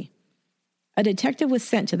university. A detective was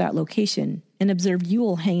sent to that location and observed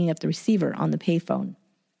Ewell hanging up the receiver on the payphone.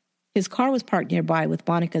 His car was parked nearby with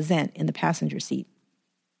Monica Zent in the passenger seat.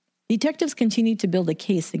 Detectives continued to build a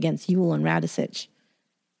case against Ewell and Radisich.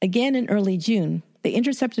 Again in early June, they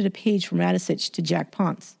intercepted a page from Radisich to Jack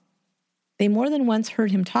Ponce. They more than once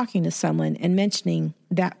heard him talking to someone and mentioning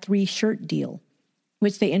that 3-shirt deal,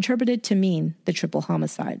 which they interpreted to mean the triple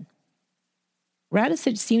homicide.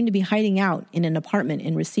 Radisich seemed to be hiding out in an apartment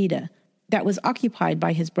in Reseda that was occupied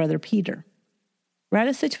by his brother Peter.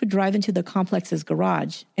 Radisich would drive into the complex's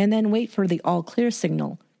garage and then wait for the all-clear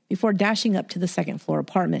signal before dashing up to the second-floor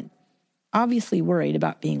apartment, obviously worried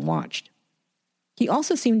about being watched. He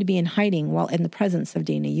also seemed to be in hiding while in the presence of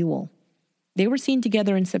Dana Ewell. They were seen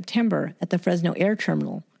together in September at the Fresno Air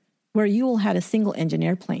Terminal, where Ewell had a single-engine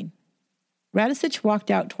airplane. Radisich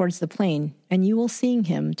walked out towards the plane, and Ewell, seeing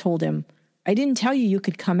him, told him, "I didn't tell you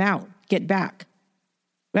could come out. Get back."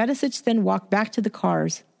 Radisich then walked back to the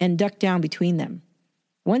cars and ducked down between them.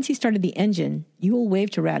 Once he started the engine, Ewell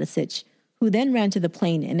waved to Radisich, who then ran to the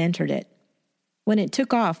plane and entered it. When it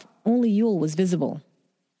took off, only Ewell was visible.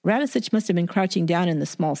 Radisich must have been crouching down in the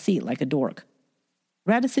small seat like a dork.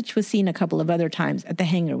 Radisich was seen a couple of other times at the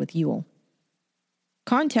hangar with Ewell.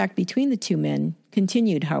 Contact between the two men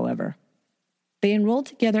continued, however. They enrolled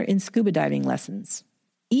together in scuba diving lessons.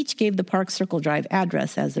 Each gave the Park Circle Drive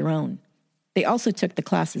address as their own. They also took the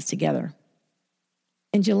classes together.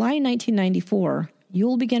 In July 1994,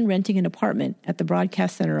 Ewell began renting an apartment at the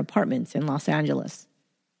Broadcast Center Apartments in Los Angeles.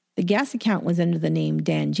 The gas account was under the name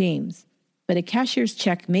Dan James, but a cashier's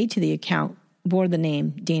check made to the account bore the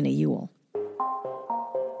name Dana Ewell.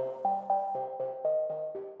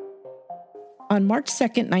 On March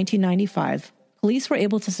 2, 1995, police were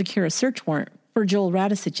able to secure a search warrant for Joel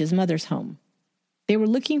Radisich's mother's home. They were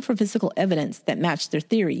looking for physical evidence that matched their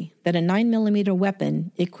theory that a 9mm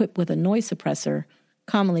weapon equipped with a noise suppressor,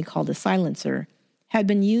 commonly called a silencer, had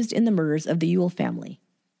been used in the murders of the Ewell family.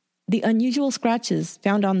 The unusual scratches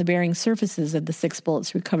found on the bearing surfaces of the 6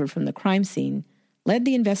 bullets recovered from the crime scene led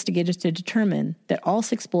the investigators to determine that all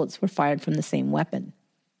 6 bullets were fired from the same weapon.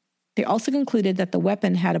 They also concluded that the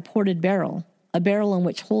weapon had a ported barrel, a barrel in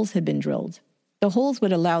which holes had been drilled. The holes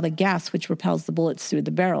would allow the gas which repels the bullets through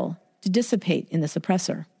the barrel to dissipate in the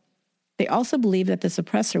suppressor. They also believed that the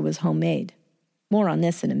suppressor was homemade. More on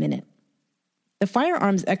this in a minute. The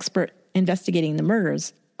firearms expert investigating the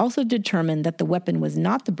murders also determined that the weapon was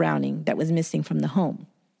not the Browning that was missing from the home.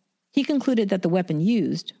 He concluded that the weapon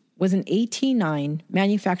used was an AT-9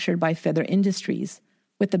 manufactured by Feather Industries,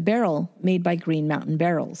 with a barrel made by Green Mountain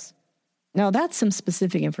Barrels. Now that's some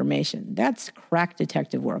specific information. That's crack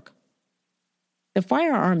detective work. The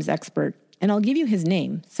firearms expert, and I'll give you his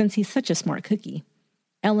name since he's such a smart cookie,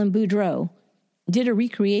 Ellen Boudreau, did a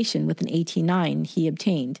recreation with an AT-9 he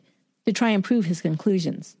obtained to try and prove his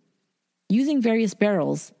conclusions. Using various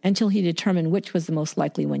barrels until he determined which was the most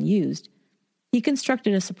likely one used, he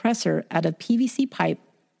constructed a suppressor out of PVC pipe,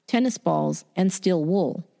 tennis balls, and steel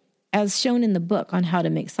wool, as shown in the book on how to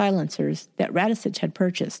make silencers that Radisich had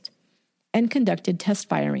purchased, and conducted test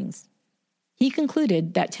firings. He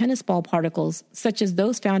concluded that tennis ball particles, such as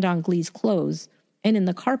those found on Glee's clothes and in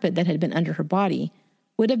the carpet that had been under her body,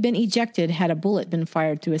 would have been ejected had a bullet been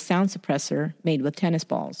fired through a sound suppressor made with tennis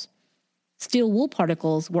balls. Steel wool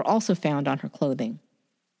particles were also found on her clothing.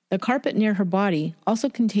 The carpet near her body also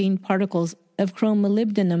contained particles of chrome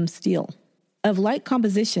molybdenum steel, of like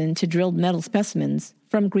composition to drilled metal specimens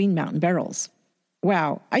from Green Mountain barrels.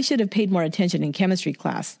 Wow, I should have paid more attention in chemistry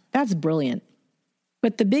class. That's brilliant.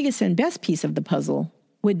 But the biggest and best piece of the puzzle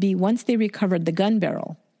would be once they recovered the gun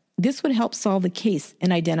barrel. This would help solve the case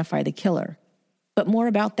and identify the killer. But more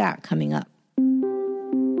about that coming up.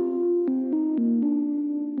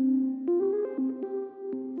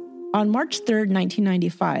 On March 3,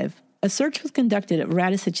 1995, a search was conducted at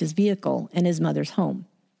Radisic's vehicle and his mother's home.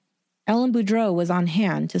 Ellen Boudreau was on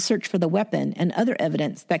hand to search for the weapon and other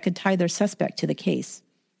evidence that could tie their suspect to the case.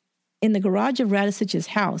 In the garage of Radisic's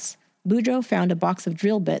house, Boudreau found a box of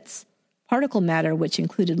drill bits, particle matter which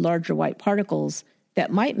included larger white particles that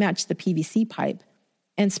might match the PVC pipe,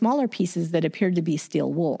 and smaller pieces that appeared to be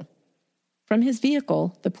steel wool. From his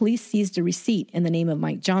vehicle, the police seized a receipt in the name of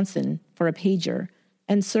Mike Johnson for a pager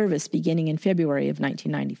and service beginning in February of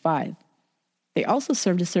 1995. They also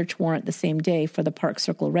served a search warrant the same day for the Park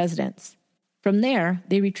Circle residence. From there,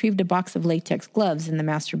 they retrieved a box of latex gloves in the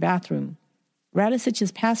master bathroom,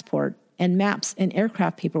 Radisic's passport, and maps and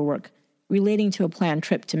aircraft paperwork relating to a planned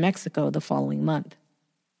trip to Mexico the following month.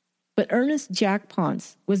 But Ernest Jack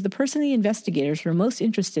Ponce was the person the investigators were most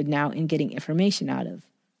interested now in getting information out of.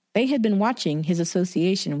 They had been watching his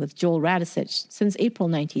association with Joel Radisich since April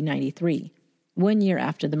 1993, 1 year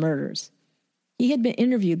after the murders. He had been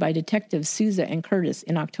interviewed by detectives Souza and Curtis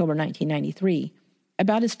in October 1993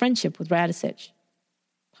 about his friendship with Radisich.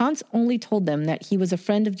 Ponce only told them that he was a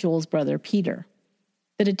friend of Joel's brother, Peter.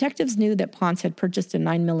 The detectives knew that Ponce had purchased a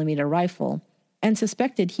 9mm rifle and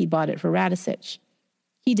suspected he bought it for Radisich.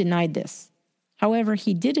 He denied this. However,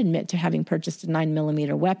 he did admit to having purchased a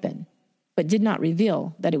 9mm weapon, but did not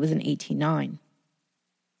reveal that it was an 18-9.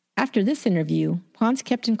 After this interview, Ponce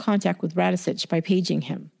kept in contact with Radisich by paging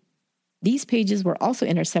him. These pages were also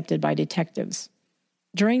intercepted by detectives.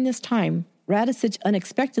 During this time, Radisich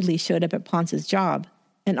unexpectedly showed up at Ponce's job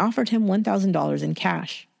and offered him $1,000 in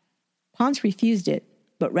cash. Ponce refused it,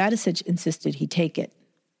 but Radisich insisted he take it.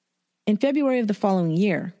 In February of the following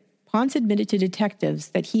year, Ponce admitted to detectives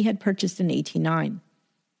that he had purchased an 18-9.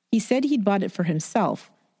 He said he'd bought it for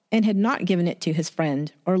himself and had not given it to his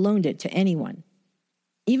friend or loaned it to anyone.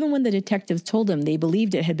 Even when the detectives told him they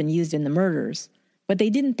believed it had been used in the murders, but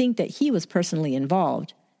they didn't think that he was personally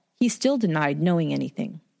involved, he still denied knowing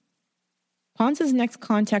anything. Ponce's next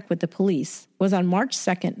contact with the police was on March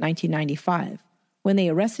 2, 1995, when they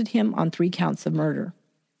arrested him on 3 counts of murder.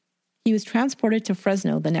 He was transported to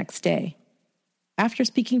Fresno the next day. After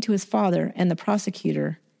speaking to his father and the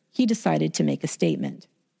prosecutor, he decided to make a statement.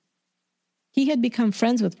 He had become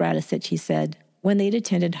friends with Radisich, he said, when they'd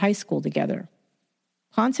attended high school together.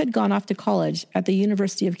 Ponce had gone off to college at the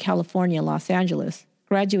University of California, Los Angeles,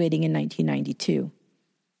 graduating in 1992.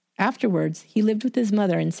 Afterwards, he lived with his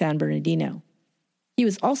mother in San Bernardino. He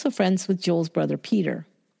was also friends with Joel's brother, Peter.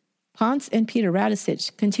 Ponce and Peter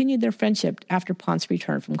Radisich continued their friendship after Ponce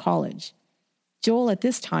returned from college. Joel, at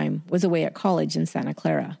this time, was away at college in Santa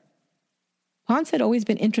Clara. Ponce had always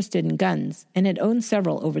been interested in guns and had owned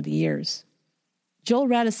several over the years. Joel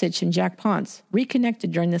Radisich and Jack Ponce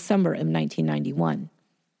reconnected during the summer of 1991.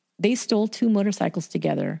 They stole 2 motorcycles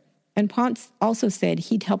together, and Ponce also said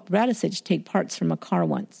he'd helped Radisich take parts from a car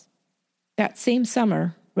once. That same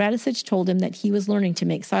summer, Radisich told him that he was learning to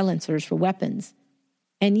make silencers for weapons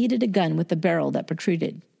and needed a gun with a barrel that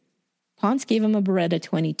protruded. Ponce gave him a Beretta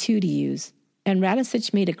 22 to use, and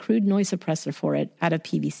Radisich made a crude noise suppressor for it out of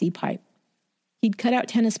PVC pipe. He'd cut out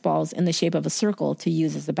tennis balls in the shape of a circle to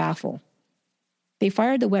use as a baffle. They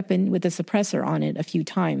fired the weapon with a suppressor on it a few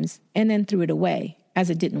times and then threw it away,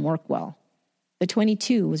 as it didn't work well. The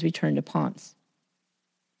 22 was returned to Ponce.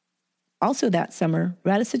 Also that summer,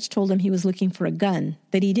 Radisich told him he was looking for a gun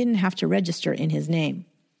that he didn't have to register in his name.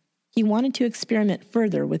 He wanted to experiment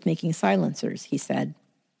further with making silencers, he said.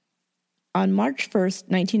 On March 1,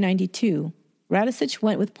 1992, Radisich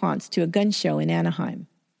went with Ponce to a gun show in Anaheim.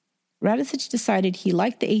 Radisich decided he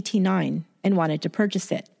liked the 18-9 and wanted to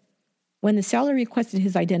purchase it. When the seller requested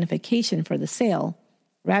his identification for the sale,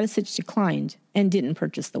 Radisich declined and didn't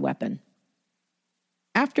purchase the weapon.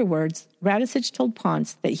 Afterwards, Radisich told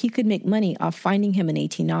Ponce that he could make money off finding him an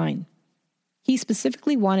 18-9. He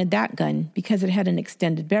specifically wanted that gun because it had an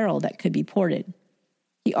extended barrel that could be ported.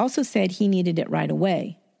 He also said he needed it right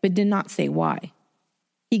away, but did not say why.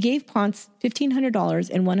 He gave Ponce $1,500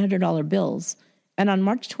 and $100 bills, and on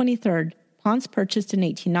March 23rd, Ponce purchased an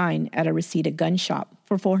 18-9 at a Reseda gun shop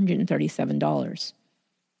for $437.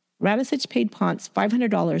 Radisich paid Ponce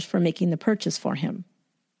 $500 for making the purchase for him.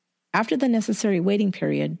 After the necessary waiting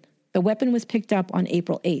period, the weapon was picked up on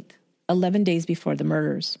April 8th, 11 days before the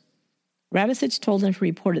murders. Radisich told him to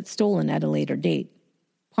report it stolen at a later date.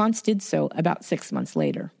 Ponce did so about 6 months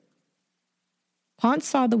later. Ponce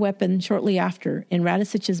saw the weapon shortly after in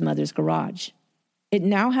Radisich's mother's garage. It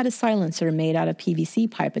now had a silencer made out of PVC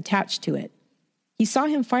pipe attached to it. He saw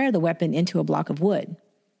him fire the weapon into a block of wood.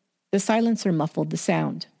 The silencer muffled the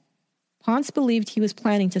sound. Ponce believed he was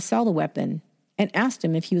planning to sell the weapon and asked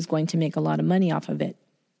him if he was going to make a lot of money off of it.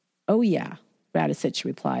 "Oh yeah," Radisich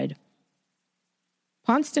replied.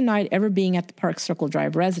 Ponce denied ever being at the Park Circle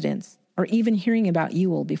Drive residence or even hearing about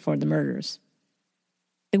Ewell before the murders.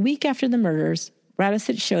 The week after the murders,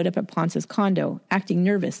 Radisich showed up at Ponce's condo, acting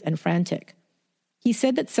nervous and frantic. He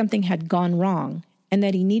said that something had gone wrong and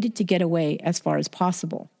that he needed to get away as far as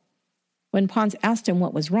possible. When Ponce asked him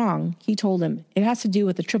what was wrong, he told him, "It has to do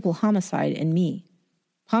with the triple homicide and me."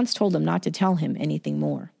 Ponce told him not to tell him anything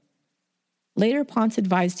more. Later, Ponce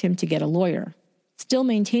advised him to get a lawyer, still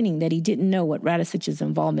maintaining that he didn't know what Radisich's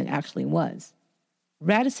involvement actually was.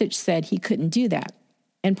 Radisich said he couldn't do that,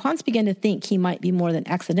 and Ponce began to think he might be more than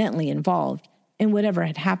accidentally involved in whatever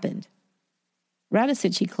had happened.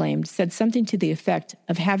 Radisich, he claimed, said something to the effect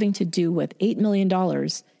of having to do with $8 million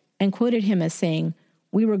and quoted him as saying,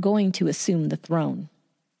 "We were going to assume the throne."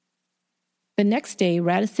 The next day,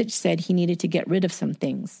 Radisich said he needed to get rid of some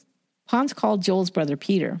things. Ponce called Joel's brother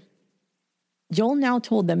Peter. Joel now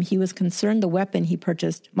told them he was concerned the weapon he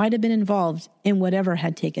purchased might have been involved in whatever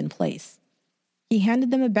had taken place. He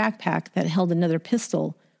handed them a backpack that held another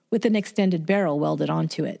pistol with an extended barrel welded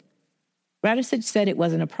onto it. Radisich said it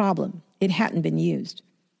wasn't a problem. It hadn't been used.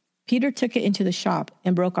 Peter took it into the shop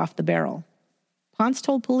and broke off the barrel. Ponce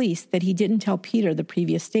told police that he didn't tell Peter the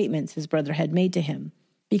previous statements his brother had made to him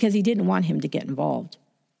because he didn't want him to get involved.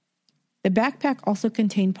 The backpack also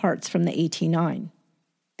contained parts from the AT-9.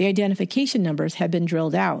 The identification numbers had been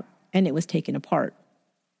drilled out, and it was taken apart.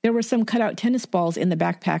 There were some cut-out tennis balls in the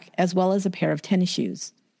backpack as well as a pair of tennis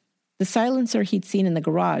shoes. The silencer he'd seen in the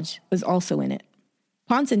garage was also in it.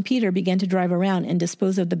 Ponce and Peter began to drive around and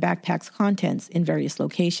dispose of the backpack's contents in various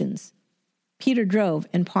locations. Peter drove,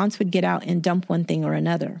 and Ponce would get out and dump one thing or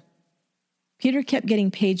another. Peter kept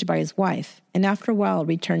getting paged by his wife, and after a while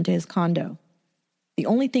returned to his condo. The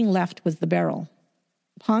only thing left was the barrel.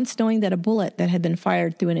 Ponce, knowing that a bullet that had been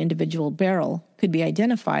fired through an individual barrel could be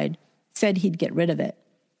identified, said he'd get rid of it.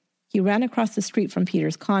 He ran across the street from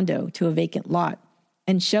Peter's condo to a vacant lot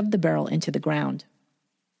and shoved the barrel into the ground.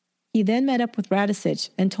 He then met up with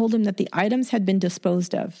Radisich and told him that the items had been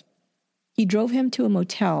disposed of. He drove him to a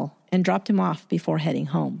motel and dropped him off before heading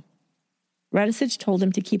home. Radisich told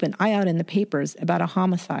him to keep an eye out in the papers about a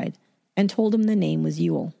homicide and told him the name was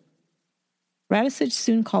Ewell. Radisich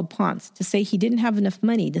soon called Ponce to say he didn't have enough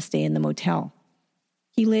money to stay in the motel.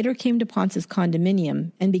 He later came to Ponce's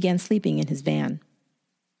condominium and began sleeping in his van.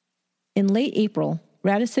 In late April,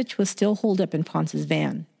 Radisich was still holed up in Ponce's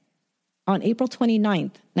van. On April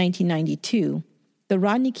 29, 1992, the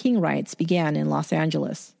Rodney King riots began in Los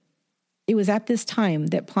Angeles. It was at this time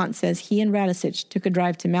that Ponce says he and Radisich took a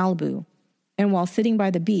drive to Malibu, and while sitting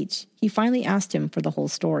by the beach, he finally asked him for the whole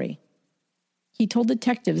story. He told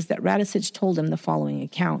detectives that Radisich told him the following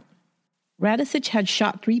account. Radisich had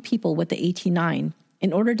shot 3 people with the AT-9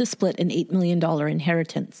 in order to split an $8 million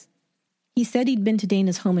inheritance. He said he'd been to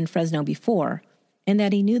Dana's home in Fresno before, and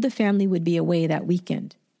that he knew the family would be away that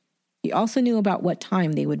weekend. He also knew about what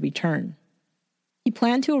time they would return. He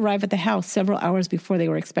planned to arrive at the house several hours before they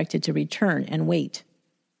were expected to return and wait.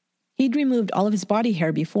 He'd removed all of his body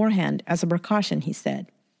hair beforehand as a precaution, he said.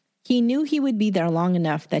 He knew he would be there long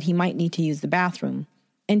enough that he might need to use the bathroom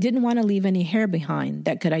and didn't want to leave any hair behind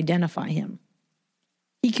that could identify him.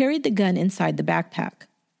 He carried the gun inside the backpack.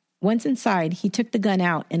 Once inside, he took the gun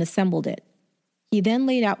out and assembled it. He then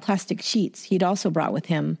laid out plastic sheets he'd also brought with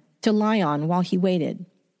him to lie on while he waited,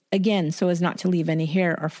 again so as not to leave any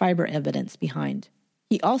hair or fiber evidence behind.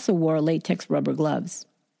 He also wore latex rubber gloves.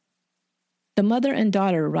 The mother and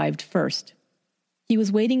daughter arrived first. He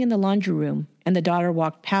was waiting in the laundry room, and the daughter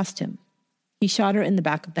walked past him. He shot her in the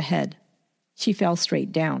back of the head. She fell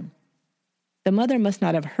straight down. The mother must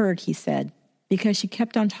not have heard, he said, because she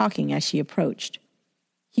kept on talking as she approached.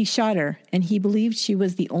 He shot her, and he believed she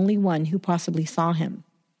was the only one who possibly saw him.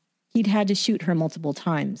 He'd had to shoot her multiple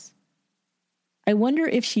times. I wonder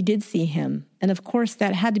if she did see him, and of course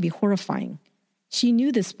that had to be horrifying. She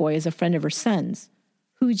knew this boy as a friend of her son's,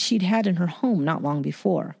 who she'd had in her home not long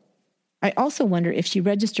before. I also wonder if she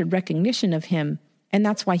registered recognition of him and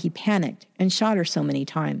that's why he panicked and shot her so many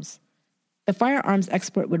times. The firearms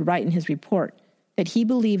expert would write in his report that he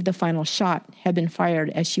believed the final shot had been fired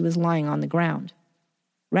as she was lying on the ground.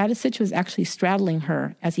 Radisich was actually straddling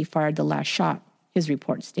her as he fired the last shot, his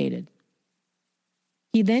report stated.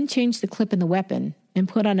 He then changed the clip in the weapon and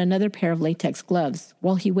put on another pair of latex gloves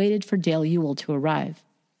while he waited for Dale Ewell to arrive.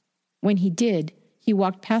 When he did, he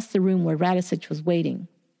walked past the room where Radisich was waiting.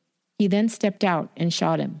 He then stepped out and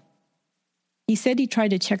shot him. He said he tried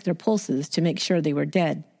to check their pulses to make sure they were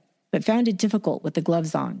dead, but found it difficult with the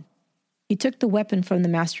gloves on. He took the weapon from the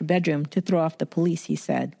master bedroom to throw off the police, he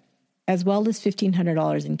said, as well as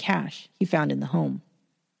 $1,500 in cash he found in the home.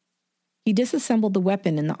 He disassembled the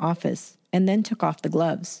weapon in the office and then took off the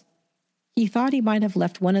gloves. He thought he might have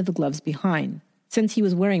left one of the gloves behind, since he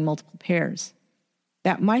was wearing multiple pairs.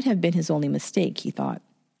 That might have been his only mistake, he thought.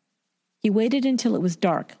 He waited until it was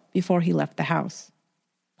dark before he left the house.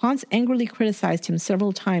 Ponce angrily criticized him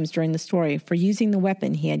several times during the story for using the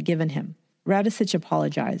weapon he had given him. Radisich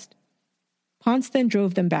apologized. Ponce then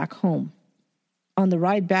drove them back home. On the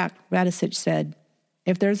ride back, Radisich said,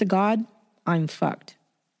 "If there's a God, I'm fucked."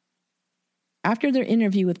 After their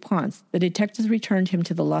interview with Ponce, the detectives returned him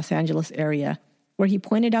to the Los Angeles area, where he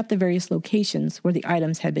pointed out the various locations where the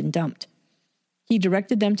items had been dumped. He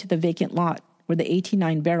directed them to the vacant lot where the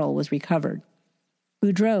 89 barrel was recovered.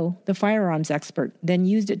 Boudreaux, the firearms expert, then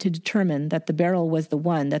used it to determine that the barrel was the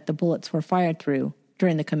one that the bullets were fired through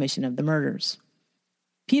during the commission of the murders.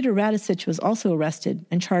 Peter Radisich was also arrested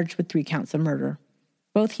and charged with 3 counts of murder.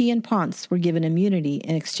 Both he and Ponce were given immunity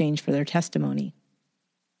in exchange for their testimony.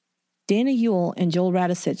 Dana Ewell and Joel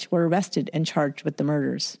Radisich were arrested and charged with the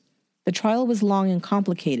murders. The trial was long and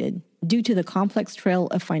complicated due to the complex trail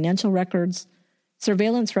of financial records,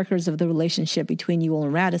 surveillance records of the relationship between Ewell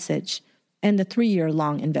and Radisich, and the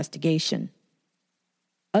 3-year-long investigation.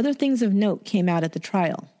 Other things of note came out at the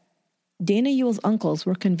trial. Dana Ewell's uncles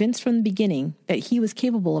were convinced from the beginning that he was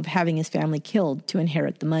capable of having his family killed to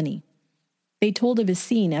inherit the money. They told of his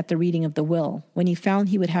scene at the reading of the will, when he found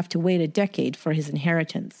he would have to wait a decade for his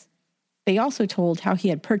inheritance. They also told how he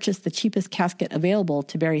had purchased the cheapest casket available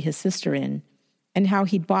to bury his sister in, and how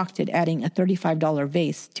he'd balked at adding a $35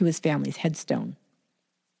 vase to his family's headstone.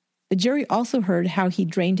 The jury also heard how he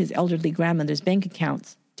drained his elderly grandmother's bank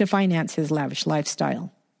accounts to finance his lavish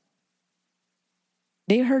lifestyle.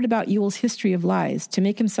 They heard about Ewell's history of lies to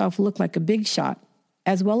make himself look like a big shot,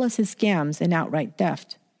 as well as his scams and outright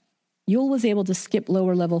theft. Ewell was able to skip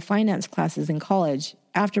lower-level finance classes in college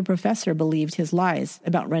after a professor believed his lies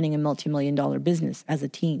about running a multi-million-dollar business as a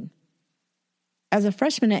teen. As a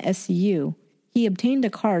freshman at SCU, he obtained a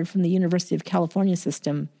card from the University of California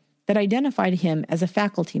system that identified him as a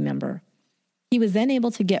faculty member. He was then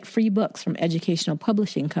able to get free books from educational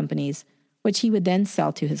publishing companies, which he would then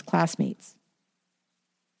sell to his classmates.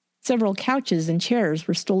 Several couches and chairs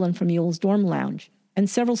were stolen from Ewell's dorm lounge, and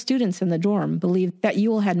several students in the dorm believed that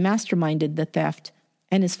Ewell had masterminded the theft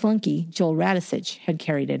and his flunky, Joel Radisich, had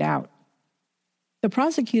carried it out. The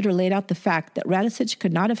prosecutor laid out the fact that Radisich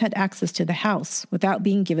could not have had access to the house without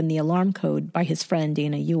being given the alarm code by his friend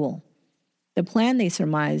Dana Ewell. The plan, they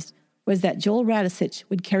surmised, was that Joel Radisich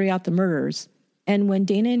would carry out the murders, and when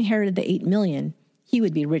Dana inherited the $8 million, he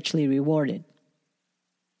would be richly rewarded.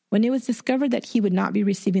 When it was discovered that he would not be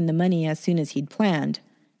receiving the money as soon as he'd planned,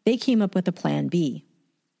 they came up with a plan B.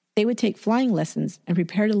 They would take flying lessons and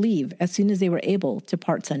prepare to leave as soon as they were able to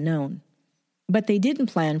parts unknown. But they didn't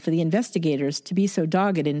plan for the investigators to be so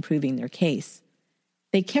dogged in proving their case.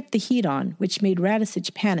 They kept the heat on, which made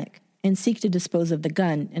Radisich panic and seek to dispose of the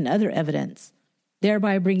gun and other evidence,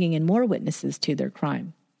 thereby bringing in more witnesses to their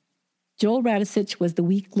crime. Joel Radisich was the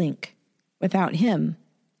weak link. Without him,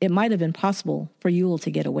 it might have been possible for Ewell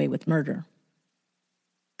to get away with murder.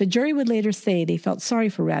 The jury would later say they felt sorry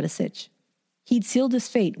for Radisich. He'd sealed his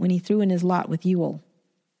fate when he threw in his lot with Ewell.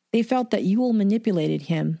 They felt that Ewell manipulated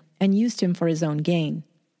him and used him for his own gain.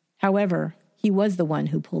 However, he was the one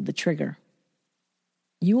who pulled the trigger.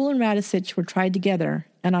 Ewell and Radisich were tried together,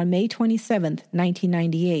 and on May 27,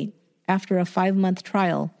 1998, after a 5-month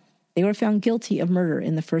trial, they were found guilty of murder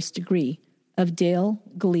in the first degree of Dale,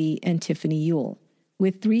 Glee, and Tiffany Ewell,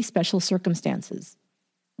 with 3 special circumstances: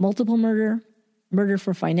 multiple murder, murder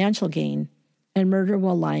for financial gain, and murder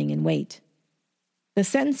while lying in wait. The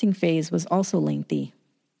sentencing phase was also lengthy.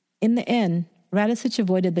 In the end, Radisich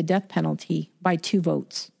avoided the death penalty by 2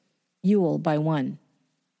 votes, Ewell by 1.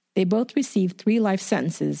 They both received 3 life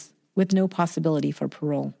sentences with no possibility for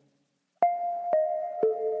parole.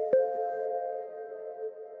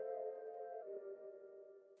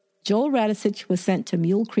 Joel Radisich was sent to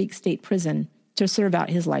Mule Creek State Prison to serve out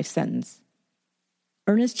his life sentence.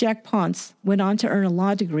 Ernest Jack Ponce went on to earn a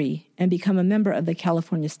law degree and become a member of the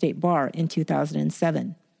California State Bar in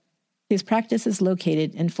 2007. His practice is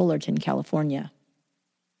located in Fullerton, California.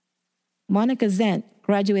 Monica Zent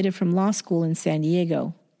graduated from law school in San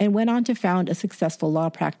Diego and went on to found a successful law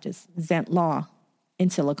practice, Zent Law, in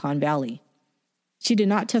Silicon Valley. She did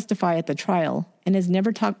not testify at the trial and has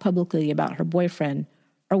never talked publicly about her boyfriend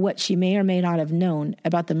or what she may or may not have known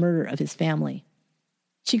about the murder of his family.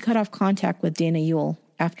 She cut off contact with Dana Ewell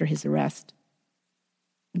after his arrest.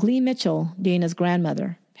 Glee Mitchell, Dana's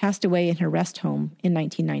grandmother, passed away in her rest home in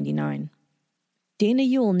 1999. Dana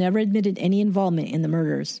Ewell never admitted any involvement in the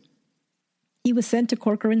murders. He was sent to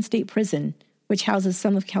Corcoran State Prison, which houses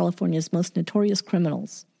some of California's most notorious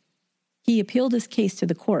criminals. He appealed his case to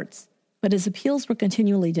the courts, but his appeals were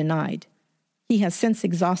continually denied. He has since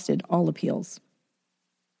exhausted all appeals.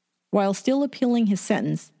 While still appealing his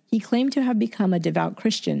sentence, he claimed to have become a devout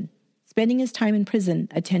Christian, spending his time in prison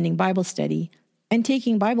attending Bible study and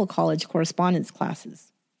taking Bible college correspondence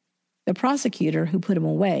classes. The prosecutor who put him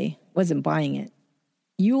away wasn't buying it.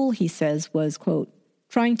 Ewell, he says, was, quote,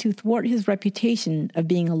 trying to thwart his reputation of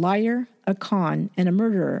being a liar, a con, and a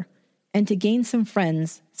murderer, and to gain some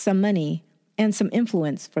friends, some money, and some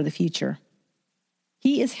influence for the future.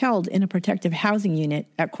 He is held in a protective housing unit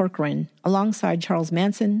at Corcoran alongside Charles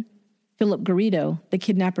Manson, Philip Garrido, the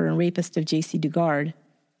kidnapper and rapist of J.C. Dugard,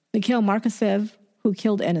 Mikhail Markasev, who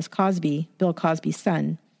killed Ennis Cosby, Bill Cosby's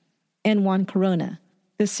son, and Juan Corona,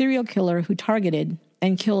 the serial killer who targeted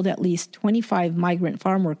and killed at least 25 migrant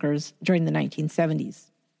farm workers during the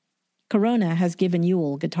 1970s. Corona has given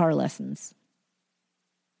Ewell guitar lessons.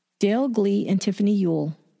 Dale Glee and Tiffany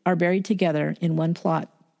Ewell are buried together in one plot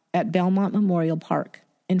at Belmont Memorial Park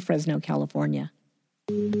in Fresno, California.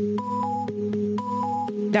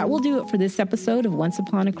 That will do it for this episode of Once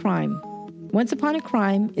Upon a Crime. Once Upon a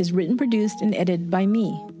Crime is written, produced, and edited by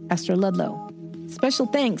me, Esther Ludlow. Special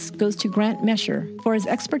thanks goes to Grant Mesher for his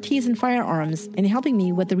expertise in firearms and helping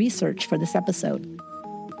me with the research for this episode.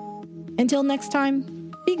 Until next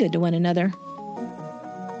time, be good to one another.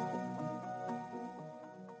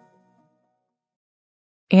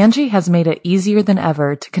 Angie has made it easier than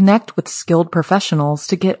ever to connect with skilled professionals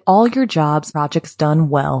to get all your jobs projects done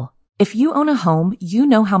well. If you own a home, you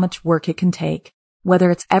know how much work it can take, whether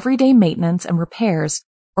it's everyday maintenance and repairs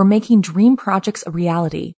or making dream projects a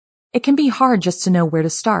reality. It can be hard just to know where to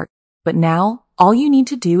start, but now all you need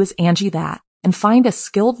to do is Angie that and find a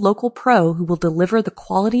skilled local pro who will deliver the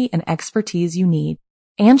quality and expertise you need.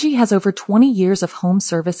 Angie has over 20 years of home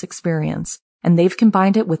service experience, and they've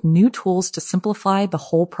combined it with new tools to simplify the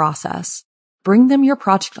whole process. Bring them your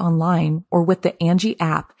project online or with the Angie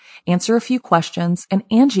app, answer a few questions, and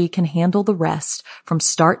Angie can handle the rest from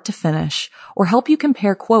start to finish or help you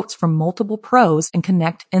compare quotes from multiple pros and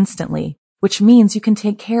connect instantly, which means you can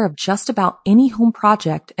take care of just about any home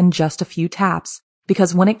project in just a few taps.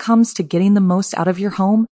 Because when it comes to getting the most out of your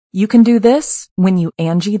home, you can do this when you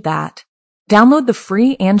Angie that. Download the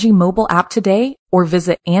free Angie mobile app today or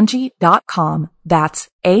visit Angie.com. That's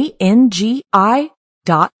ANGI.com.